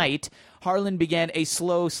Goodnight, Harlin began a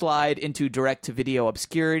slow slide into direct-to-video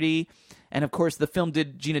obscurity. And, of course, the film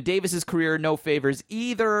did Gina Davis's career no favors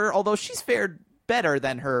either, although she's fared better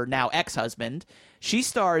than her now ex-husband. She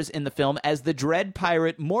stars in the film as the dread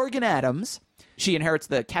pirate Morgan Adams. She inherits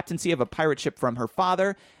the captaincy of a pirate ship from her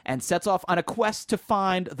father and sets off on a quest to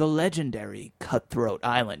find the legendary Cutthroat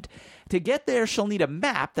Island. To get there, she'll need a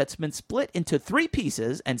map that's been split into 3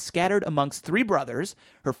 pieces and scattered amongst 3 brothers.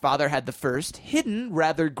 Her father had the first, hidden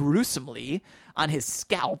rather gruesomely on his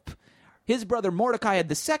scalp. His brother Mordecai had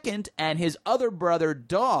the second, and his other brother,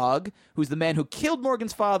 Dog, who's the man who killed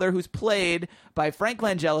Morgan's father, who's played by Frank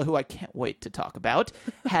Langella, who I can't wait to talk about,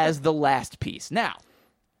 has the last piece. Now,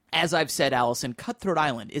 as I've said, Allison, Cutthroat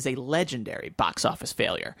Island is a legendary box office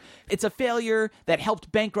failure. It's a failure that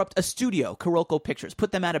helped bankrupt a studio, Kuroko Pictures,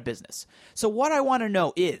 put them out of business. So what I want to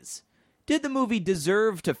know is, did the movie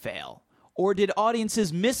deserve to fail? Or did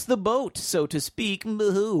audiences miss the boat, so to speak, in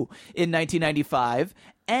 1995?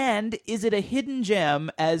 And is it a hidden gem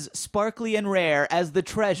as sparkly and rare as the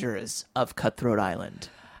treasures of Cutthroat Island?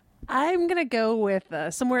 I'm going to go with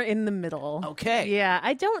somewhere in the middle. Okay. Yeah,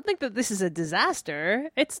 I don't think that this is a disaster.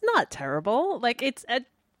 It's not terrible. It's a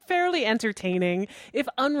fairly entertaining, if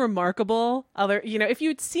unremarkable. If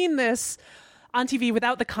you'd seen this on TV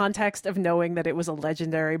without the context of knowing that it was a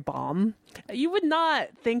legendary bomb, you would not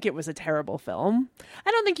think it was a terrible film.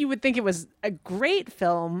 I don't think you would think it was a great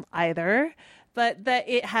film either, but that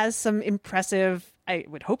it has some impressive, I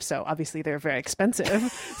would hope so, obviously they're very expensive,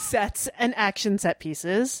 sets and action set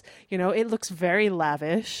pieces. It looks very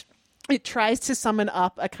lavish. It tries to summon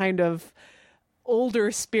up a kind of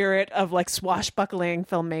older spirit of swashbuckling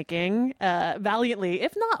filmmaking, valiantly,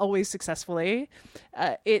 if not always successfully.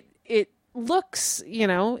 It looks,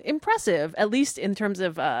 impressive, at least in terms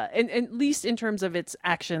of its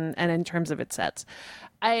action and in terms of its sets.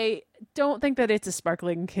 I don't think that it's a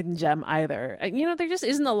sparkling hidden gem either. There just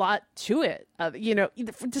isn't a lot to it.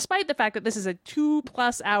 Despite the fact that this is a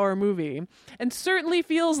 2+ hour movie and certainly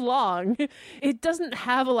feels long, it doesn't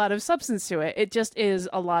have a lot of substance to it. It just is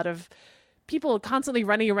a lot of people constantly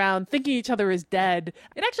running around thinking each other is dead.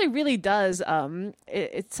 It actually really does.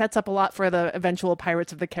 It sets up a lot for the eventual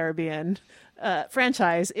Pirates of the Caribbean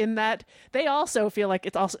franchise, in that they also feel like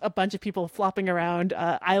it's also a bunch of people flopping around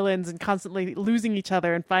islands and constantly losing each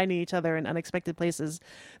other and finding each other in unexpected places.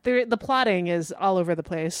 The plotting is all over the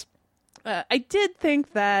place. I did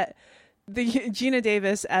think that the Geena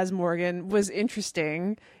Davis as Morgan was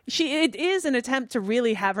interesting. It is an attempt to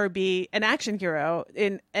really have her be an action hero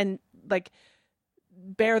and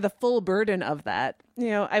bear the full burden of that.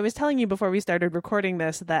 I was telling you before we started recording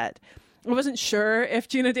this that I wasn't sure if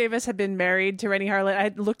Geena Davis had been married to Rennie Harlin.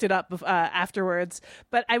 I looked it up afterwards,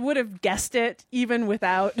 but I would have guessed it even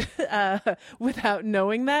without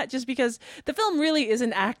knowing that, just because the film really is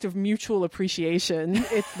an act of mutual appreciation.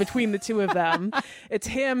 It's between the two of them. It's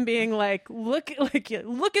him being like, look at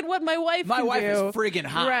what my wife can wife do. Is friggin'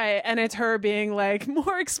 hot. Right. And it's her being like,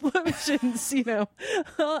 more explosions,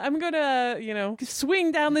 I'm gonna,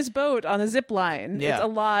 swing down this boat on a zip line. Yeah. It's a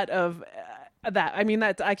lot of that. I mean,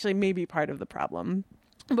 that's actually maybe part of the problem.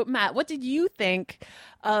 But Matt, what did you think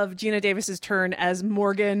of Geena Davis's turn as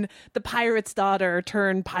Morgan, the pirate's daughter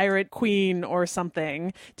turned pirate queen or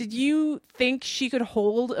something? Did you think she could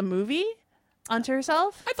hold a movie onto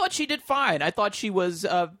herself? I thought she did fine. I thought she was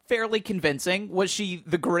fairly convincing. Was she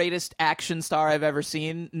the greatest action star I've ever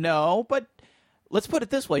seen? No, but let's put it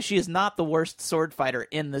this way. She is not the worst sword fighter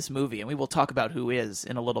in this movie, and we will talk about who is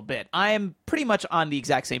in a little bit. I am pretty much on the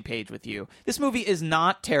exact same page with you. This movie is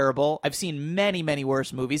not terrible. I've seen many, many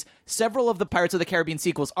worse movies. Several of the Pirates of the Caribbean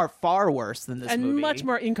sequels are far worse than this movie. And much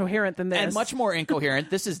more incoherent than this. And much more incoherent.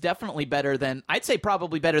 This is definitely better than, I'd say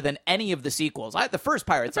probably better than any of the sequels. The first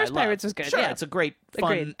Pirates I loved. Pirates was good, Sure, yeah. It's a great,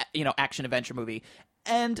 fun, action-adventure movie.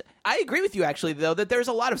 And I agree with you, actually, though, that there's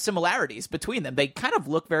a lot of similarities between them. They kind of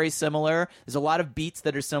look very similar. There's a lot of beats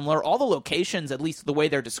that are similar. All the locations, at least the way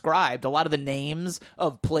they're described, a lot of the names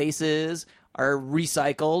of places are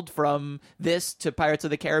recycled from this to Pirates of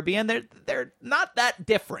the Caribbean. They're not that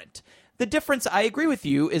different. The difference, I agree with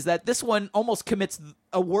you, is that this one almost commits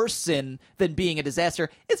a worse sin than being a disaster.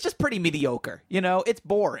 It's just pretty mediocre. It's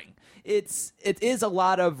boring. It is a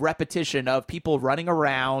lot of repetition of people running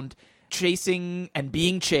around, chasing and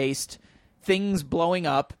being chased, things blowing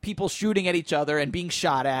up, people shooting at each other and being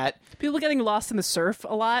shot at, people getting lost in the surf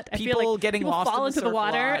a lot. I feel like getting people lost fall in the into the surf a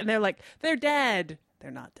water lot. and they're like, they're dead.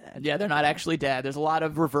 They're not dead. Yeah, they're not actually dead. There's a lot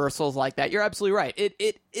of reversals like that. You're absolutely right.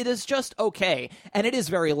 It is just okay, and it is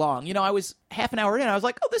very long. I was half an hour in, I was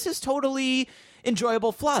like, oh, this is totally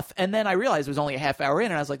enjoyable fluff. And then I realized it was only a half hour in,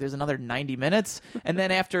 and I was like, there's another 90 minutes. And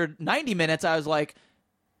then after 90 minutes, I was like,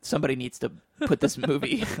 somebody needs to put this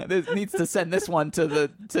movie, needs to send this one to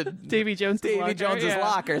Davy Jones's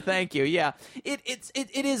locker. Thank you. Yeah, it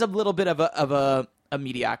is a little bit of a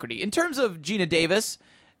mediocrity in terms of Geena Davis.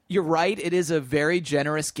 You're right. It is a very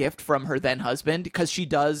generous gift from her then husband, because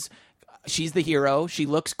she's the hero. She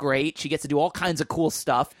looks great. She gets to do all kinds of cool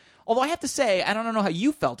stuff. Although I have to say, I don't know how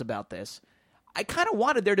you felt about this. I kind of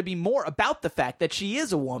wanted there to be more about the fact that she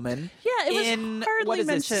is a woman. Yeah, it was in hardly what is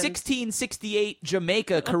mentioned. This 1668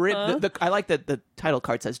 Jamaica Caribbean. I like that the title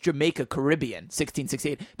card says Jamaica Caribbean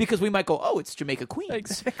 1668, because we might go, oh, it's Jamaica Queens.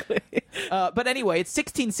 Exactly. But anyway, it's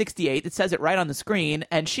 1668. It says it right on the screen,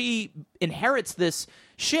 and she inherits this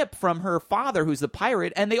ship from her father, who's the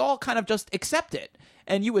pirate, and they all kind of just accept it.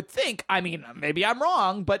 And you would think, I mean, maybe I'm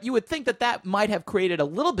wrong, but you would think that might have created a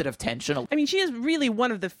little bit of tension. I mean, she is really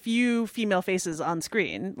one of the few female faces on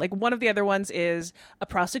screen. Like, one of the other ones is a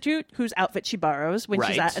prostitute whose outfit she borrows when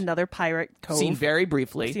she's at another pirate cove. Seen very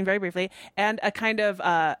briefly. And a kind of,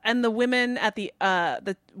 and the women at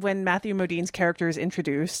when Matthew Modine's character is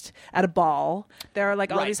introduced at a ball, there are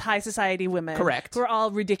like all these high society women. Correct. Who are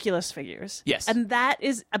all ridiculous figures. Yes. And that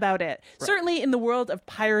is about it. Right. Certainly in the world of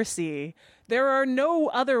piracy, there are no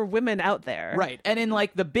other women out there. Right. And in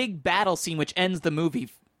like the big battle scene, which ends the movie,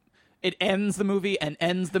 it ends the movie and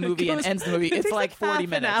ends the movie and ends the movie. It's like 40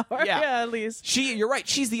 minutes. Half an hour. Yeah, at least. You're right.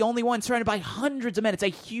 She's the only one surrounded by hundreds of men. It's a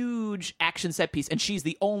huge action set piece, and she's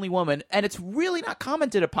the only woman. And it's really not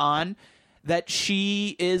commented upon that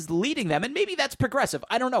she is leading them. And maybe that's progressive.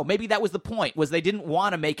 I don't know. Maybe that was the point, was they didn't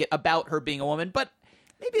want to make it about her being a woman, but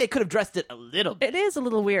maybe they could have dressed it a little bit. It is a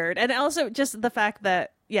little weird. And also just the fact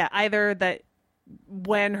that, either that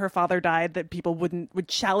when her father died that people would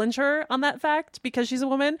challenge her on that fact because she's a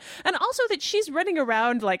woman, and also that she's running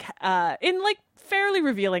around like in like fairly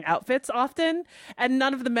revealing outfits often, and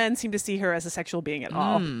none of the men seem to see her as a sexual being at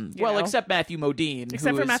all. Well, except Matthew Modine.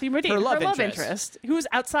 Except for Matthew Modine, her love interest, who's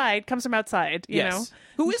comes from outside, you know?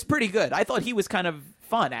 Who is pretty good. I thought he was kind of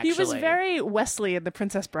fun, actually. He was very Wesley in The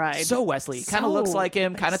Princess Bride. So Wesley. Kind of looks like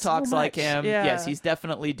him, kind of talks like him. Yeah. Yes, he's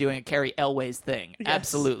definitely doing a Carrie Elway's thing. Yes.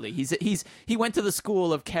 Absolutely. He went to the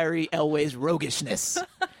school of Carrie Elway's roguishness.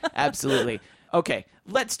 Absolutely. Okay,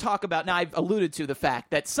 let's talk about, now I've alluded to the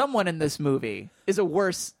fact that someone in this movie is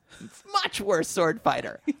much worse sword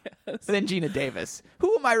fighter than Gina Davis.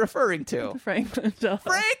 Who am I referring to? Frank Langella.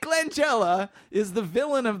 Frank Langella is the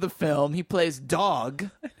villain of the film. He plays Dog.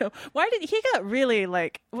 I know. Why did he got really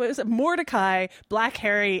like, what was it, Mordecai, Black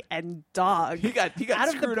Harry, and Dog? He got out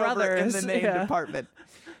of the screwed over in the name department.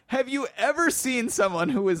 Have you ever seen someone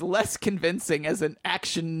who is less convincing as an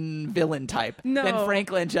action villain type than Frank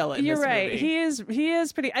Langella in You're this right. movie? He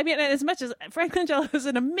is pretty. I mean, as much as Frank Langella is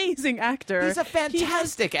an amazing actor, he's a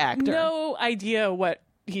fantastic actor. No idea what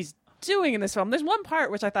he's doing in this film. There's one part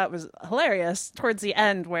which I thought was hilarious towards the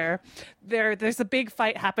end where there's a big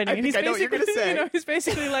fight happening. I know what you're going to say. You know, he's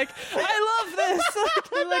basically like, I love this.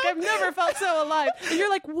 like I've never felt so alive. And you're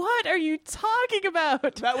like, what are you talking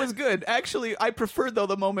about? That was good. Actually, I preferred, though,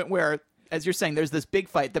 the moment where, as you're saying, there's this big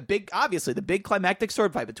fight, the big climactic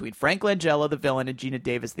sword fight between Frank Langella, the villain, and Gina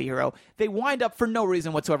Davis, the hero. They wind up for no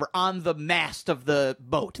reason whatsoever on the mast of the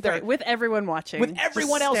boat. Right, with everyone watching. With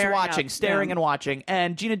everyone else watching, staring and watching.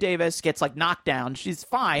 And Gina Davis gets like knocked down. She's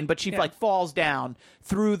fine, but she like falls down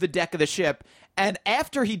through the deck of the ship. And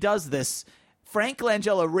after he does this, Frank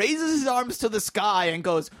Langella raises his arms to the sky and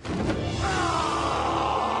goes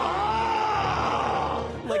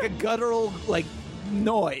like a guttural like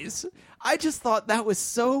noise. I just thought that was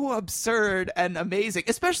so absurd and amazing,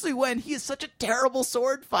 especially when he is such a terrible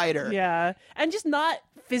sword fighter. Yeah, and just not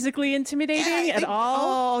physically intimidating at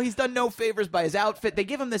all. Oh, he's done no favors by his outfit. They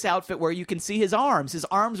give him this outfit where you can see his arms. His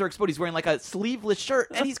arms are exposed. He's wearing like a sleeveless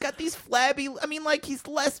shirt, and he's got these flabby, I mean, like he's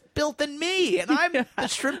less built than me, and I'm the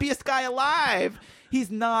shrimpiest guy alive.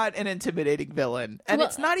 He's not an intimidating villain. And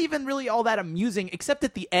it's not even really all that amusing, except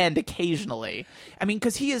at the end occasionally. I mean,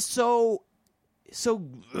 because he is so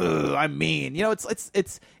I mean, you know,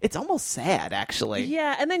 it's almost sad, actually.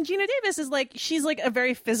 Yeah, and then Gina Davis is like, she's like a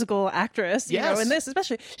very physical actress, you know, in this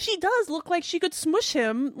especially. She does look like she could smush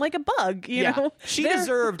him like a bug, you know? She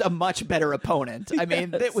deserved a much better opponent. I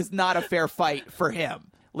mean, it was not a fair fight for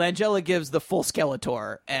him. Langella gives the full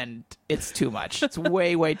Skeletor, and it's too much. It's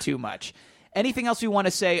way, way too much. Anything else you want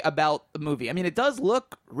to say about the movie? I mean, it does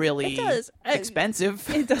look really expensive.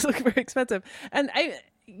 It does look very expensive. And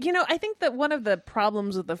I think that one of the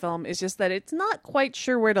problems with the film is just that it's not quite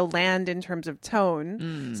sure where to land in terms of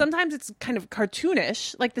tone. Sometimes it's kind of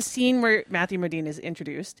cartoonish, like the scene where Matthew Modine is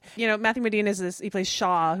introduced. You know, Matthew Modine he plays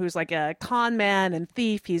Shaw, who's like a con man and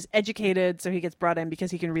thief. He's educated, so he gets brought in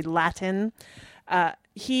because he can read Latin.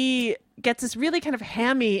 He gets this really kind of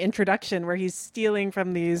hammy introduction where he's stealing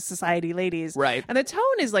from these society ladies. Right. And the tone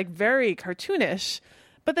is like very cartoonish.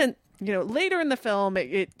 But then, you know, later in the film,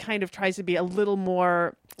 it kind of tries to be a little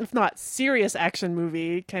more, if not serious action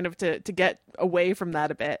movie, kind of to get away from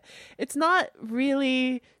that a bit. It's not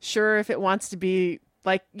really sure if it wants to be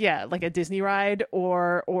like a Disney ride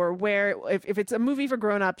or where, if it's a movie for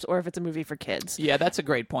grown-ups or if it's a movie for kids. Yeah, that's a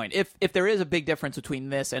great point. If there is a big difference between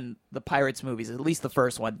this and the Pirates movies, at least the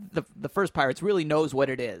first one, the first Pirates really knows what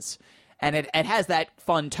it is. And it has that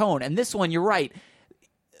fun tone. And this one, you're right.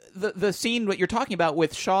 The scene what you're talking about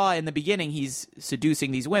with Shaw in the beginning, he's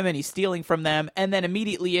seducing these women, he's stealing from them, and then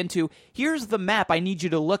immediately into, here's the map I need you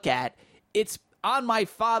to look at. It's on my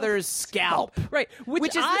father's scalp. Right.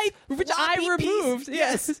 Which I removed.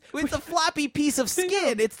 Yes. With a floppy piece of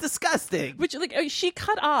skin. It's disgusting. Which she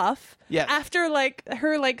cut off after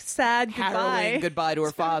her sad harrowing goodbye to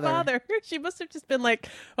her father. She must have just been like,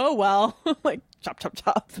 oh well, like chop chop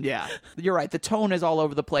chop. Yeah. You're right. The tone is all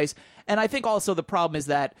over the place. And I think also the problem is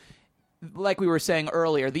that, like we were saying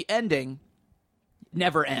earlier, the ending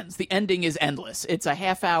never ends. The ending is endless. It's a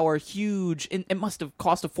half-hour, huge. It must have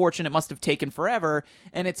cost a fortune. It must have taken forever,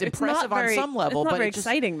 and it's impressive on some level. It's not but very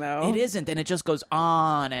exciting, though. It isn't, and it just goes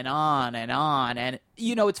on and on and on. And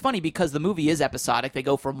you know, it's funny because the movie is episodic. They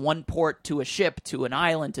go from one port to a ship to an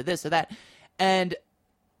island to this or that, and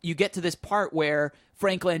you get to this part where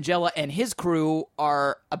Frank Langella and his crew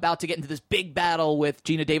are about to get into this big battle with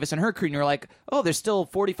Gina Davis and her crew, and you're like, oh, there's still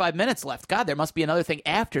 45 minutes left. God, there must be another thing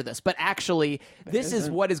after this. But actually, this is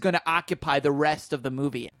what is going to occupy the rest of the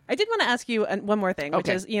movie. I did want to ask you one more thing, which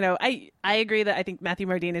is, I agree that I think Matthew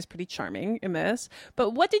Modine is pretty charming in this, but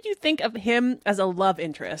what did you think of him as a love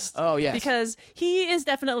interest? Oh, yes. Because he is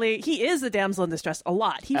the damsel in distress a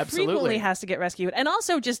lot. He frequently has to get rescued, and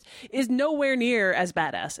also just is nowhere near as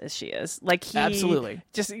badass as she is. Like, he absolutely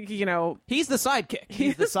just, he's the sidekick.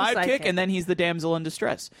 He's the sidekick, and then he's the damsel in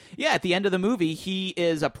distress. Yeah, at the end of the movie, he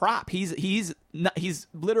is a prop. He's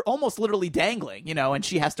almost literally dangling, and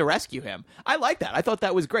she has to rescue him. I like that. I thought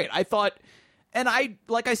that was great. I thought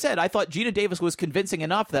Gina Davis was convincing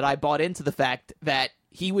enough that I bought into the fact that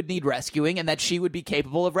he would need rescuing and that she would be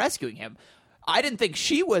capable of rescuing him. I didn't think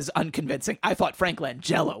she was unconvincing. I thought Frank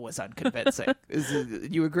Langella was unconvincing.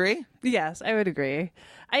 You agree? Yes, I would agree.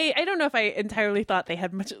 I don't know if I entirely thought they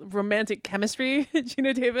had much romantic chemistry,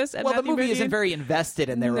 Gina Davis and Matthew the movie Modine. Isn't very invested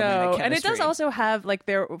in their romantic chemistry. And it does also have like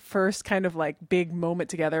their first kind of like big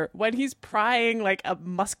moment together when he's prying like a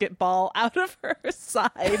musket ball out of her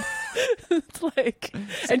side. It's like,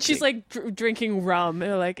 sexy. And she's like drinking rum.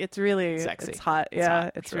 Like, it's really sexy. It's hot.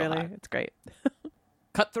 Yeah, it's really hot. It's great.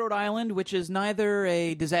 Cutthroat Island, which is neither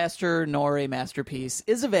a disaster nor a masterpiece,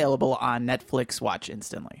 is available on Netflix. Watch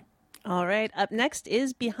instantly. All right, up next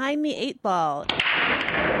is Behind the Eight Ball,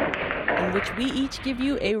 in which we each give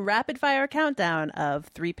you a rapid-fire countdown of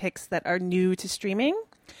 3 picks that are new to streaming,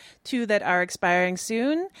 2 that are expiring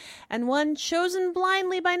soon, and 1 chosen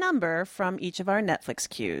blindly by number from each of our Netflix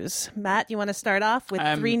queues. Matt, you want to start off with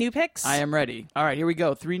 3 new picks? I am ready. All right, here we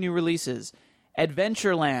go. 3 new releases.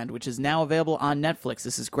 Adventureland, which is now available on Netflix.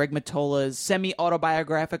 This is Greg Mottola's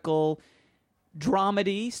semi-autobiographical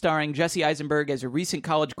dramedy starring Jesse Eisenberg as a recent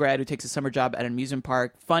college grad who takes a summer job at an amusement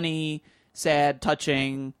park. Funny, sad,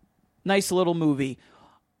 touching, nice little movie.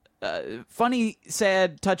 Funny,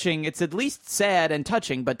 sad, touching. It's at least sad and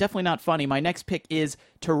touching, but definitely not funny. My next pick is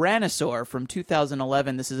Tyrannosaur from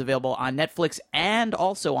 2011. This is available on Netflix and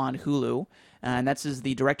also on Hulu. And that's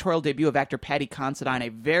the directorial debut of actor Paddy Considine, a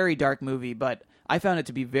very dark movie, but I found it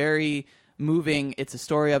to be very moving. It's a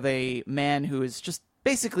story of a man who is just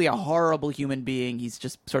basically a horrible human being. He's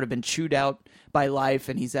just sort of been chewed out by life,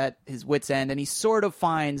 and he's at his wit's end, and he sort of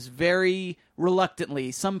finds very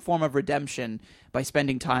reluctantly some form of redemption by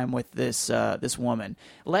spending time with this woman.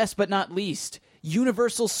 Last but not least,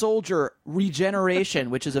 Universal Soldier Regeneration,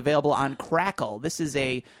 which is available on Crackle. This is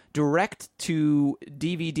a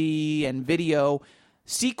direct-to-DVD and video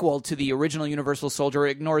sequel to the original Universal Soldier.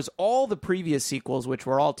 It ignores all the previous sequels, which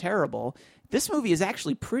were all terrible. This movie is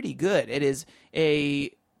actually pretty good. It is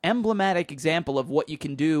a emblematic example of what you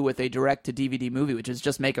can do with a direct-to-DVD movie, which is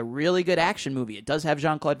just make a really good action movie. It does have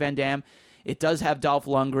Jean-Claude Van Damme. It does have Dolph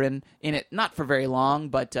Lundgren in it, not for very long,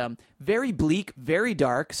 but very bleak, very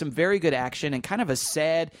dark, some very good action, and kind of a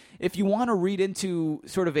sad, if you want to read into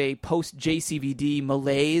sort of a post-JCVD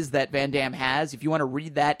malaise that Van Damme has, if you want to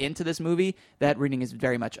read that into this movie, that reading is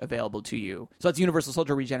very much available to you. So that's Universal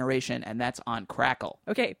Soldier Regeneration, and that's on Crackle.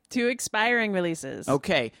 Okay, 2 expiring releases.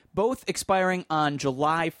 Okay, both expiring on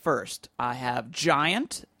July 1st. I have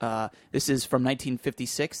Giant. This is from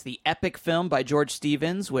 1956, the epic film by George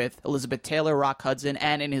Stevens with Elizabeth Taylor, Rock Hudson,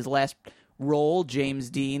 and in his last role, James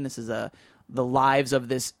Dean. This is the lives of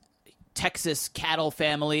this Texas cattle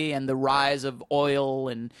family and the rise of oil.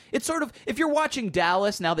 And it's sort of, if you're watching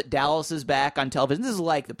Dallas, now that Dallas is back on television, this is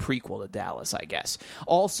like the prequel to Dallas, I guess.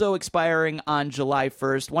 Also expiring on July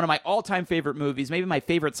 1st, one of my all-time favorite movies, maybe my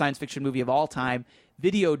favorite science fiction movie of all time,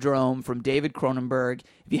 Videodrome from David Cronenberg.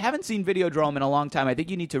 If you haven't seen Videodrome in a long time, I think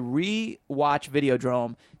you need to re-watch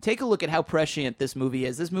Videodrome. Take a look at how prescient this movie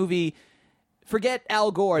is. This movie, forget Al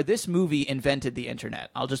Gore, this movie invented the internet.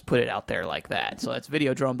 I'll just put it out there like that. So that's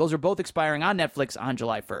Videodrome. Those are both expiring on Netflix on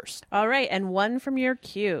July 1st. All right, and 1 from your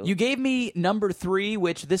queue. You gave me number 3,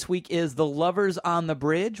 which this week is The Lovers on the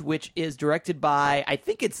Bridge, which is directed by, I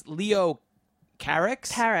think it's Leo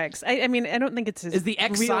Carax. I mean, I don't think it's his. Is the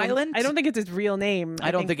X silent? I don't think it's his real name. I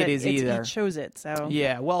don't think it is either. He chose it, so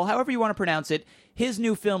yeah. Well, however you want to pronounce it, his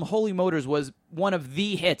new film Holy Motors was one of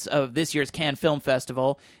the hits of this year's Cannes Film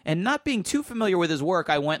Festival. And not being too familiar with his work,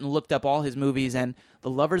 I went and looked up all his movies, and The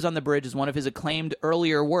Lovers on the Bridge is one of his acclaimed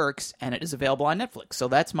earlier works, and it is available on Netflix. So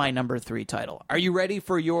that's my number 3 title. Are you ready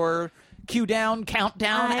for your countdown,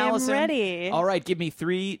 Allison? I'm ready. All right, give me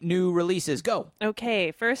 3 new releases. Go.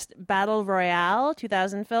 Okay, first, Battle Royale,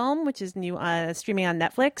 2000 film, which is new streaming on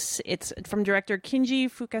Netflix. It's from director Kinji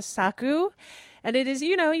Fukasaku, And it is,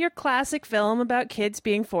 your classic film about kids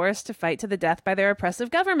being forced to fight to the death by their oppressive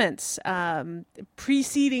governments,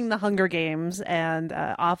 preceding the Hunger Games and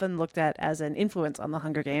often looked at as an influence on the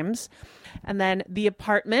Hunger Games. And then The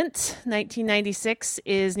Apartment, 1996,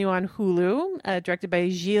 is new on Hulu, directed by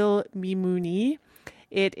Gilles Mimouni.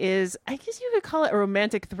 It is, I guess you could call it a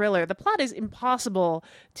romantic thriller. The plot is impossible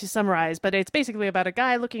to summarize, but it's basically about a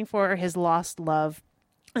guy looking for his lost love,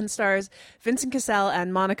 and stars Vincent Cassel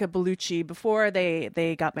and Monica Bellucci before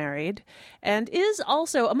they got married, and is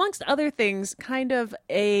also, amongst other things, kind of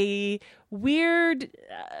a weird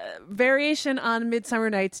variation on Midsummer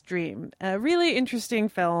Night's Dream. A really interesting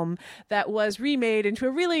film that was remade into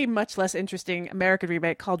a really much less interesting American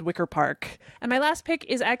remake called Wicker Park. And my last pick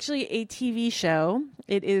is actually a TV show.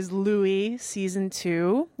 It is Louie Season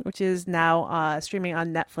 2, which is now streaming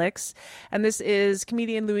on Netflix. And this is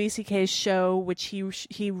comedian Louis C.K.'s show, which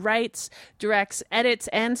he writes, directs, edits,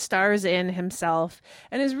 and stars in himself,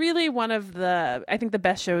 and is really one of the, I think, the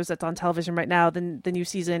best shows that's on television right now. The new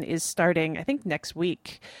season is starting, I think, next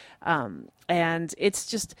week. And it's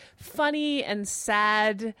just funny and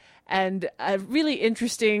sad and a really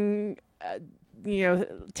interesting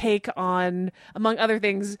take on, among other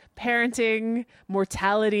things, parenting,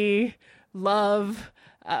 mortality, love,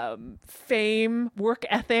 fame, work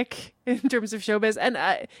ethic in terms of showbiz. And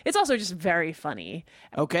it's also just very funny.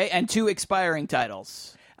 Okay, and 2 expiring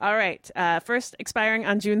titles. All right. First, expiring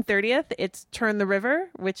on June 30th, it's Turn the River,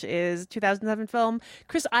 which is a 2007 film.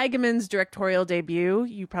 Chris Eigeman's directorial debut.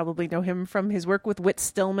 You probably know him from his work with Whit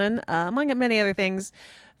Stillman, among many other things.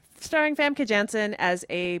 Starring Famke Janssen as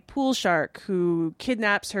a pool shark who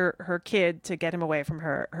kidnaps her kid to get him away from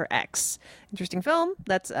her ex. Interesting film.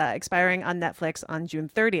 That's expiring on Netflix on June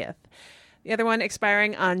 30th. The other one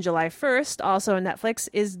expiring on July 1st, also on Netflix,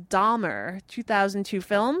 is Dahmer, 2002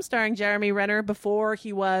 film starring Jeremy Renner before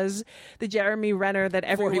he was the Jeremy Renner that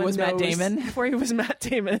everyone knows. Matt Damon. Before he was Matt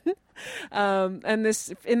Damon. And in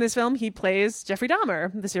this film, he plays Jeffrey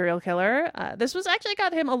Dahmer, the serial killer. This was actually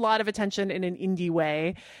got him a lot of attention in an indie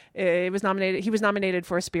way. He was nominated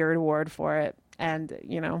for a Spirit Award for it. And,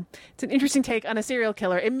 it's an interesting take on a serial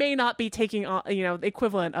killer. It may not be taking on, the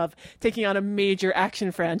equivalent of taking on a major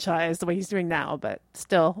action franchise the way he's doing now, but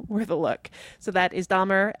still worth a look. So that is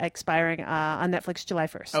Dahmer, expiring on Netflix July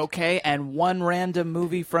 1st. Okay, and one random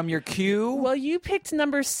movie from your queue. Well, you picked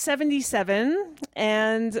number 77,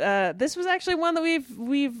 and this was actually one that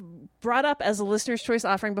we've brought up as a listener's choice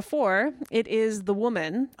offering before. It is The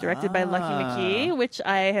Woman, directed by Lucky McKee, which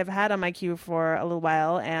I have had on my queue for a little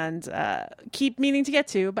while and keep meaning to get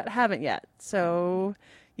to, but haven't yet. So,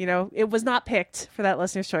 it was not picked for that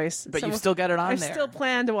listener's choice. But you've still got it on there. I still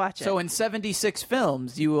plan to watch it. So in 76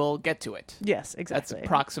 films, you will get to it. Yes, exactly. That's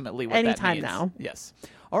approximately what Anytime that means. now. Yes.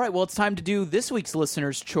 All right, well, it's time to do this week's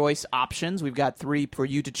listener's choice options. We've got 3 for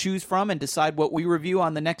you to choose from and decide what we review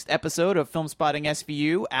on the next episode of Film Spotting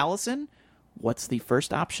SVU. Allison, what's the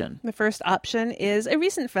first option? The first option is a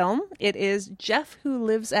recent film. It is Jeff Who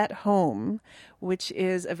Lives at Home, which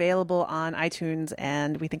is available on iTunes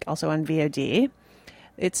and we think also on VOD.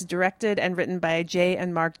 It's directed and written by Jay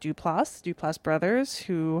and Mark Duplass brothers,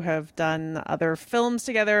 who have done other films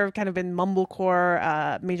together, kind of been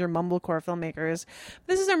mumblecore, major mumblecore filmmakers.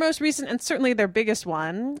 This is their most recent and certainly their biggest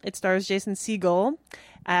one. It stars Jason Segel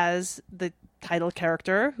as the title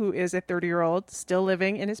character, who is a 30-year-old still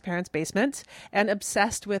living in his parents' basement and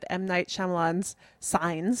obsessed with M. Night Shyamalan's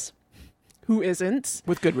Signs. Who isn't?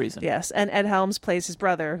 With good reason. Yes, and Ed Helms plays his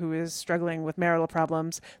brother, who is struggling with marital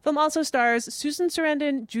problems. The film also stars Susan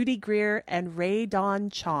Sarandon, Judy Greer, and Ray Dawn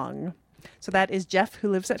Chong. So that is Jeff Who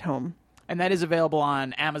Lives at Home. And that is available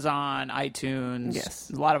on Amazon, iTunes. Yes.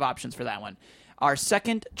 A lot of options for that one. Our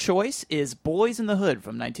second choice is Boys in the Hood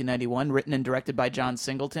from 1991, written and directed by John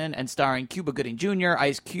Singleton and starring Cuba Gooding Jr.,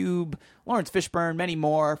 Ice Cube, Lawrence Fishburne, many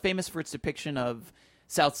more. Famous for its depiction of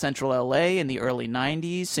South Central LA in the early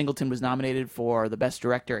 90s. Singleton was nominated for the Best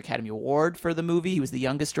Director Academy Award for the movie. He was the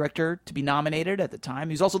youngest director to be nominated at the time.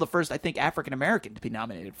 He was also the first, I think, African-American to be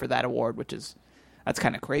nominated for that award, that's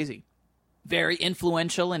kind of crazy. Very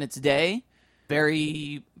influential in its day.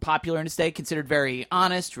 Very popular in its day, considered very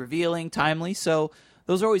honest, revealing, timely. So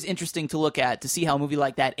those are always interesting to look at, to see how a movie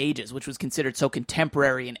like that ages, which was considered so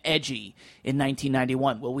contemporary and edgy in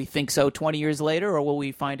 1991. Will we think so 20 years later, or will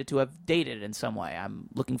we find it to have dated in some way? I'm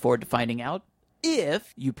looking forward to finding out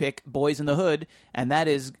if you pick Boys in the Hood, and that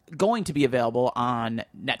is going to be available on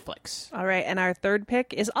Netflix. All right, and our third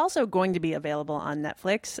pick is also going to be available on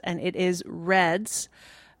Netflix, and it is Reds.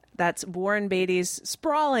 That's Warren Beatty's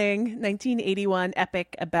sprawling 1981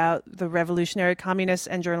 epic about the revolutionary communist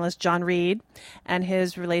and journalist John Reed and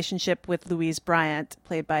his relationship with Louise Bryant,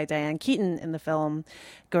 played by Diane Keaton in the film,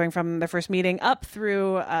 going from their first meeting up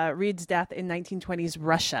through Reed's death in 1920s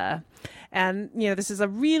Russia. And, this is a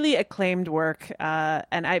really acclaimed work,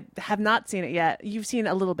 and I have not seen it yet. You've seen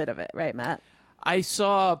a little bit of it, right, Matt? I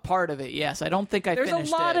saw part of it, yes. I don't think I finished it. There's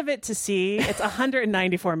a lot of it to see. It's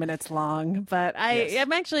 194 minutes long, but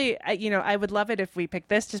I'm actually, I would love it if we pick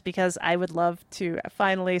this just because I would love to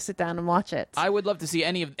finally sit down and watch it. I would love to see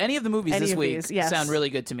any of the movies this week. Sound really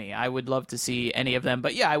good to me. I would love to see any of them.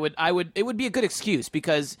 But yeah, it would be a good excuse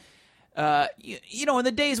because in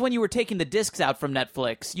the days when you were taking the discs out from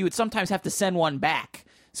Netflix, you would sometimes have to send one back.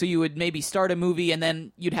 So you would maybe start a movie and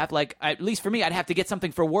then you'd have at least for me, I'd have to get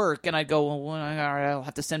something for work and I'd go, well, all right, I'll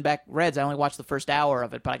have to send back Reds. I only watched the first hour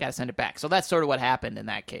of it, but I got to send it back. So that's sort of what happened in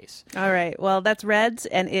that case. All right. Well, that's Reds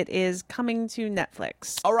and it is coming to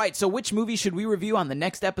Netflix. All right. So which movie should we review on the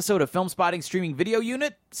next episode of Film Spotting Streaming Video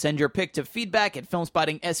Unit? Send your pick to feedback at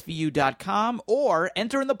filmspottingsvu.com or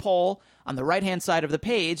enter in the poll on the right-hand side of the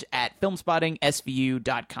page at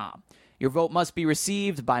filmspottingsvu.com. Your vote must be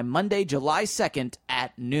received by Monday, July 2nd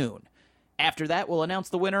at noon. After that, we'll announce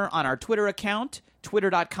the winner on our Twitter account,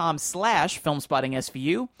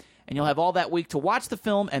 twitter.com/filmspottingsvu, and you'll have all that week to watch the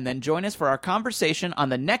film and then join us for our conversation on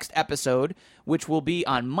the next episode, which will be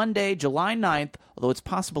on Monday, July 9th, although it's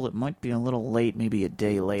possible it might be a little late, maybe a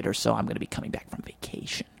day later, so I'm going to be coming back from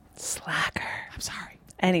vacation. Slacker. I'm sorry.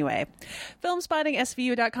 Anyway,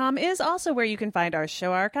 filmspottingsvu.com is also where you can find our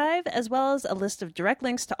show archive, as well as a list of direct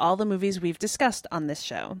links to all the movies we've discussed on this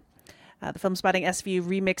show. The Filmspotting SVU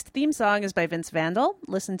remixed theme song is by Vince Vandal.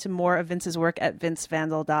 Listen to more of Vince's work at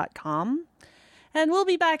vincevandal.com. And we'll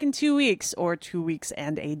be back in 2 weeks, or 2 weeks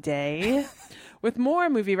and a day, with more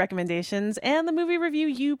movie recommendations and the movie review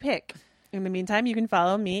you pick. In the meantime, you can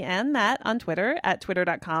follow me and Matt on Twitter at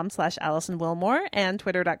twitter.com/Allison Wilmore and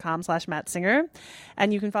twitter.com/Matt Singer.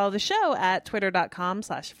 And you can follow the show at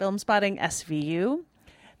twitter.com/FilmspottingSVU.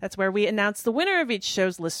 That's where we announce the winner of each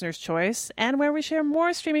show's listener's choice and where we share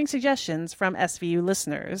more streaming suggestions from SVU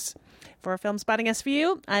listeners. For Film Spotting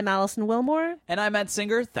SVU, I'm Allison Wilmore. And I'm Matt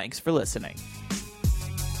Singer. Thanks for listening.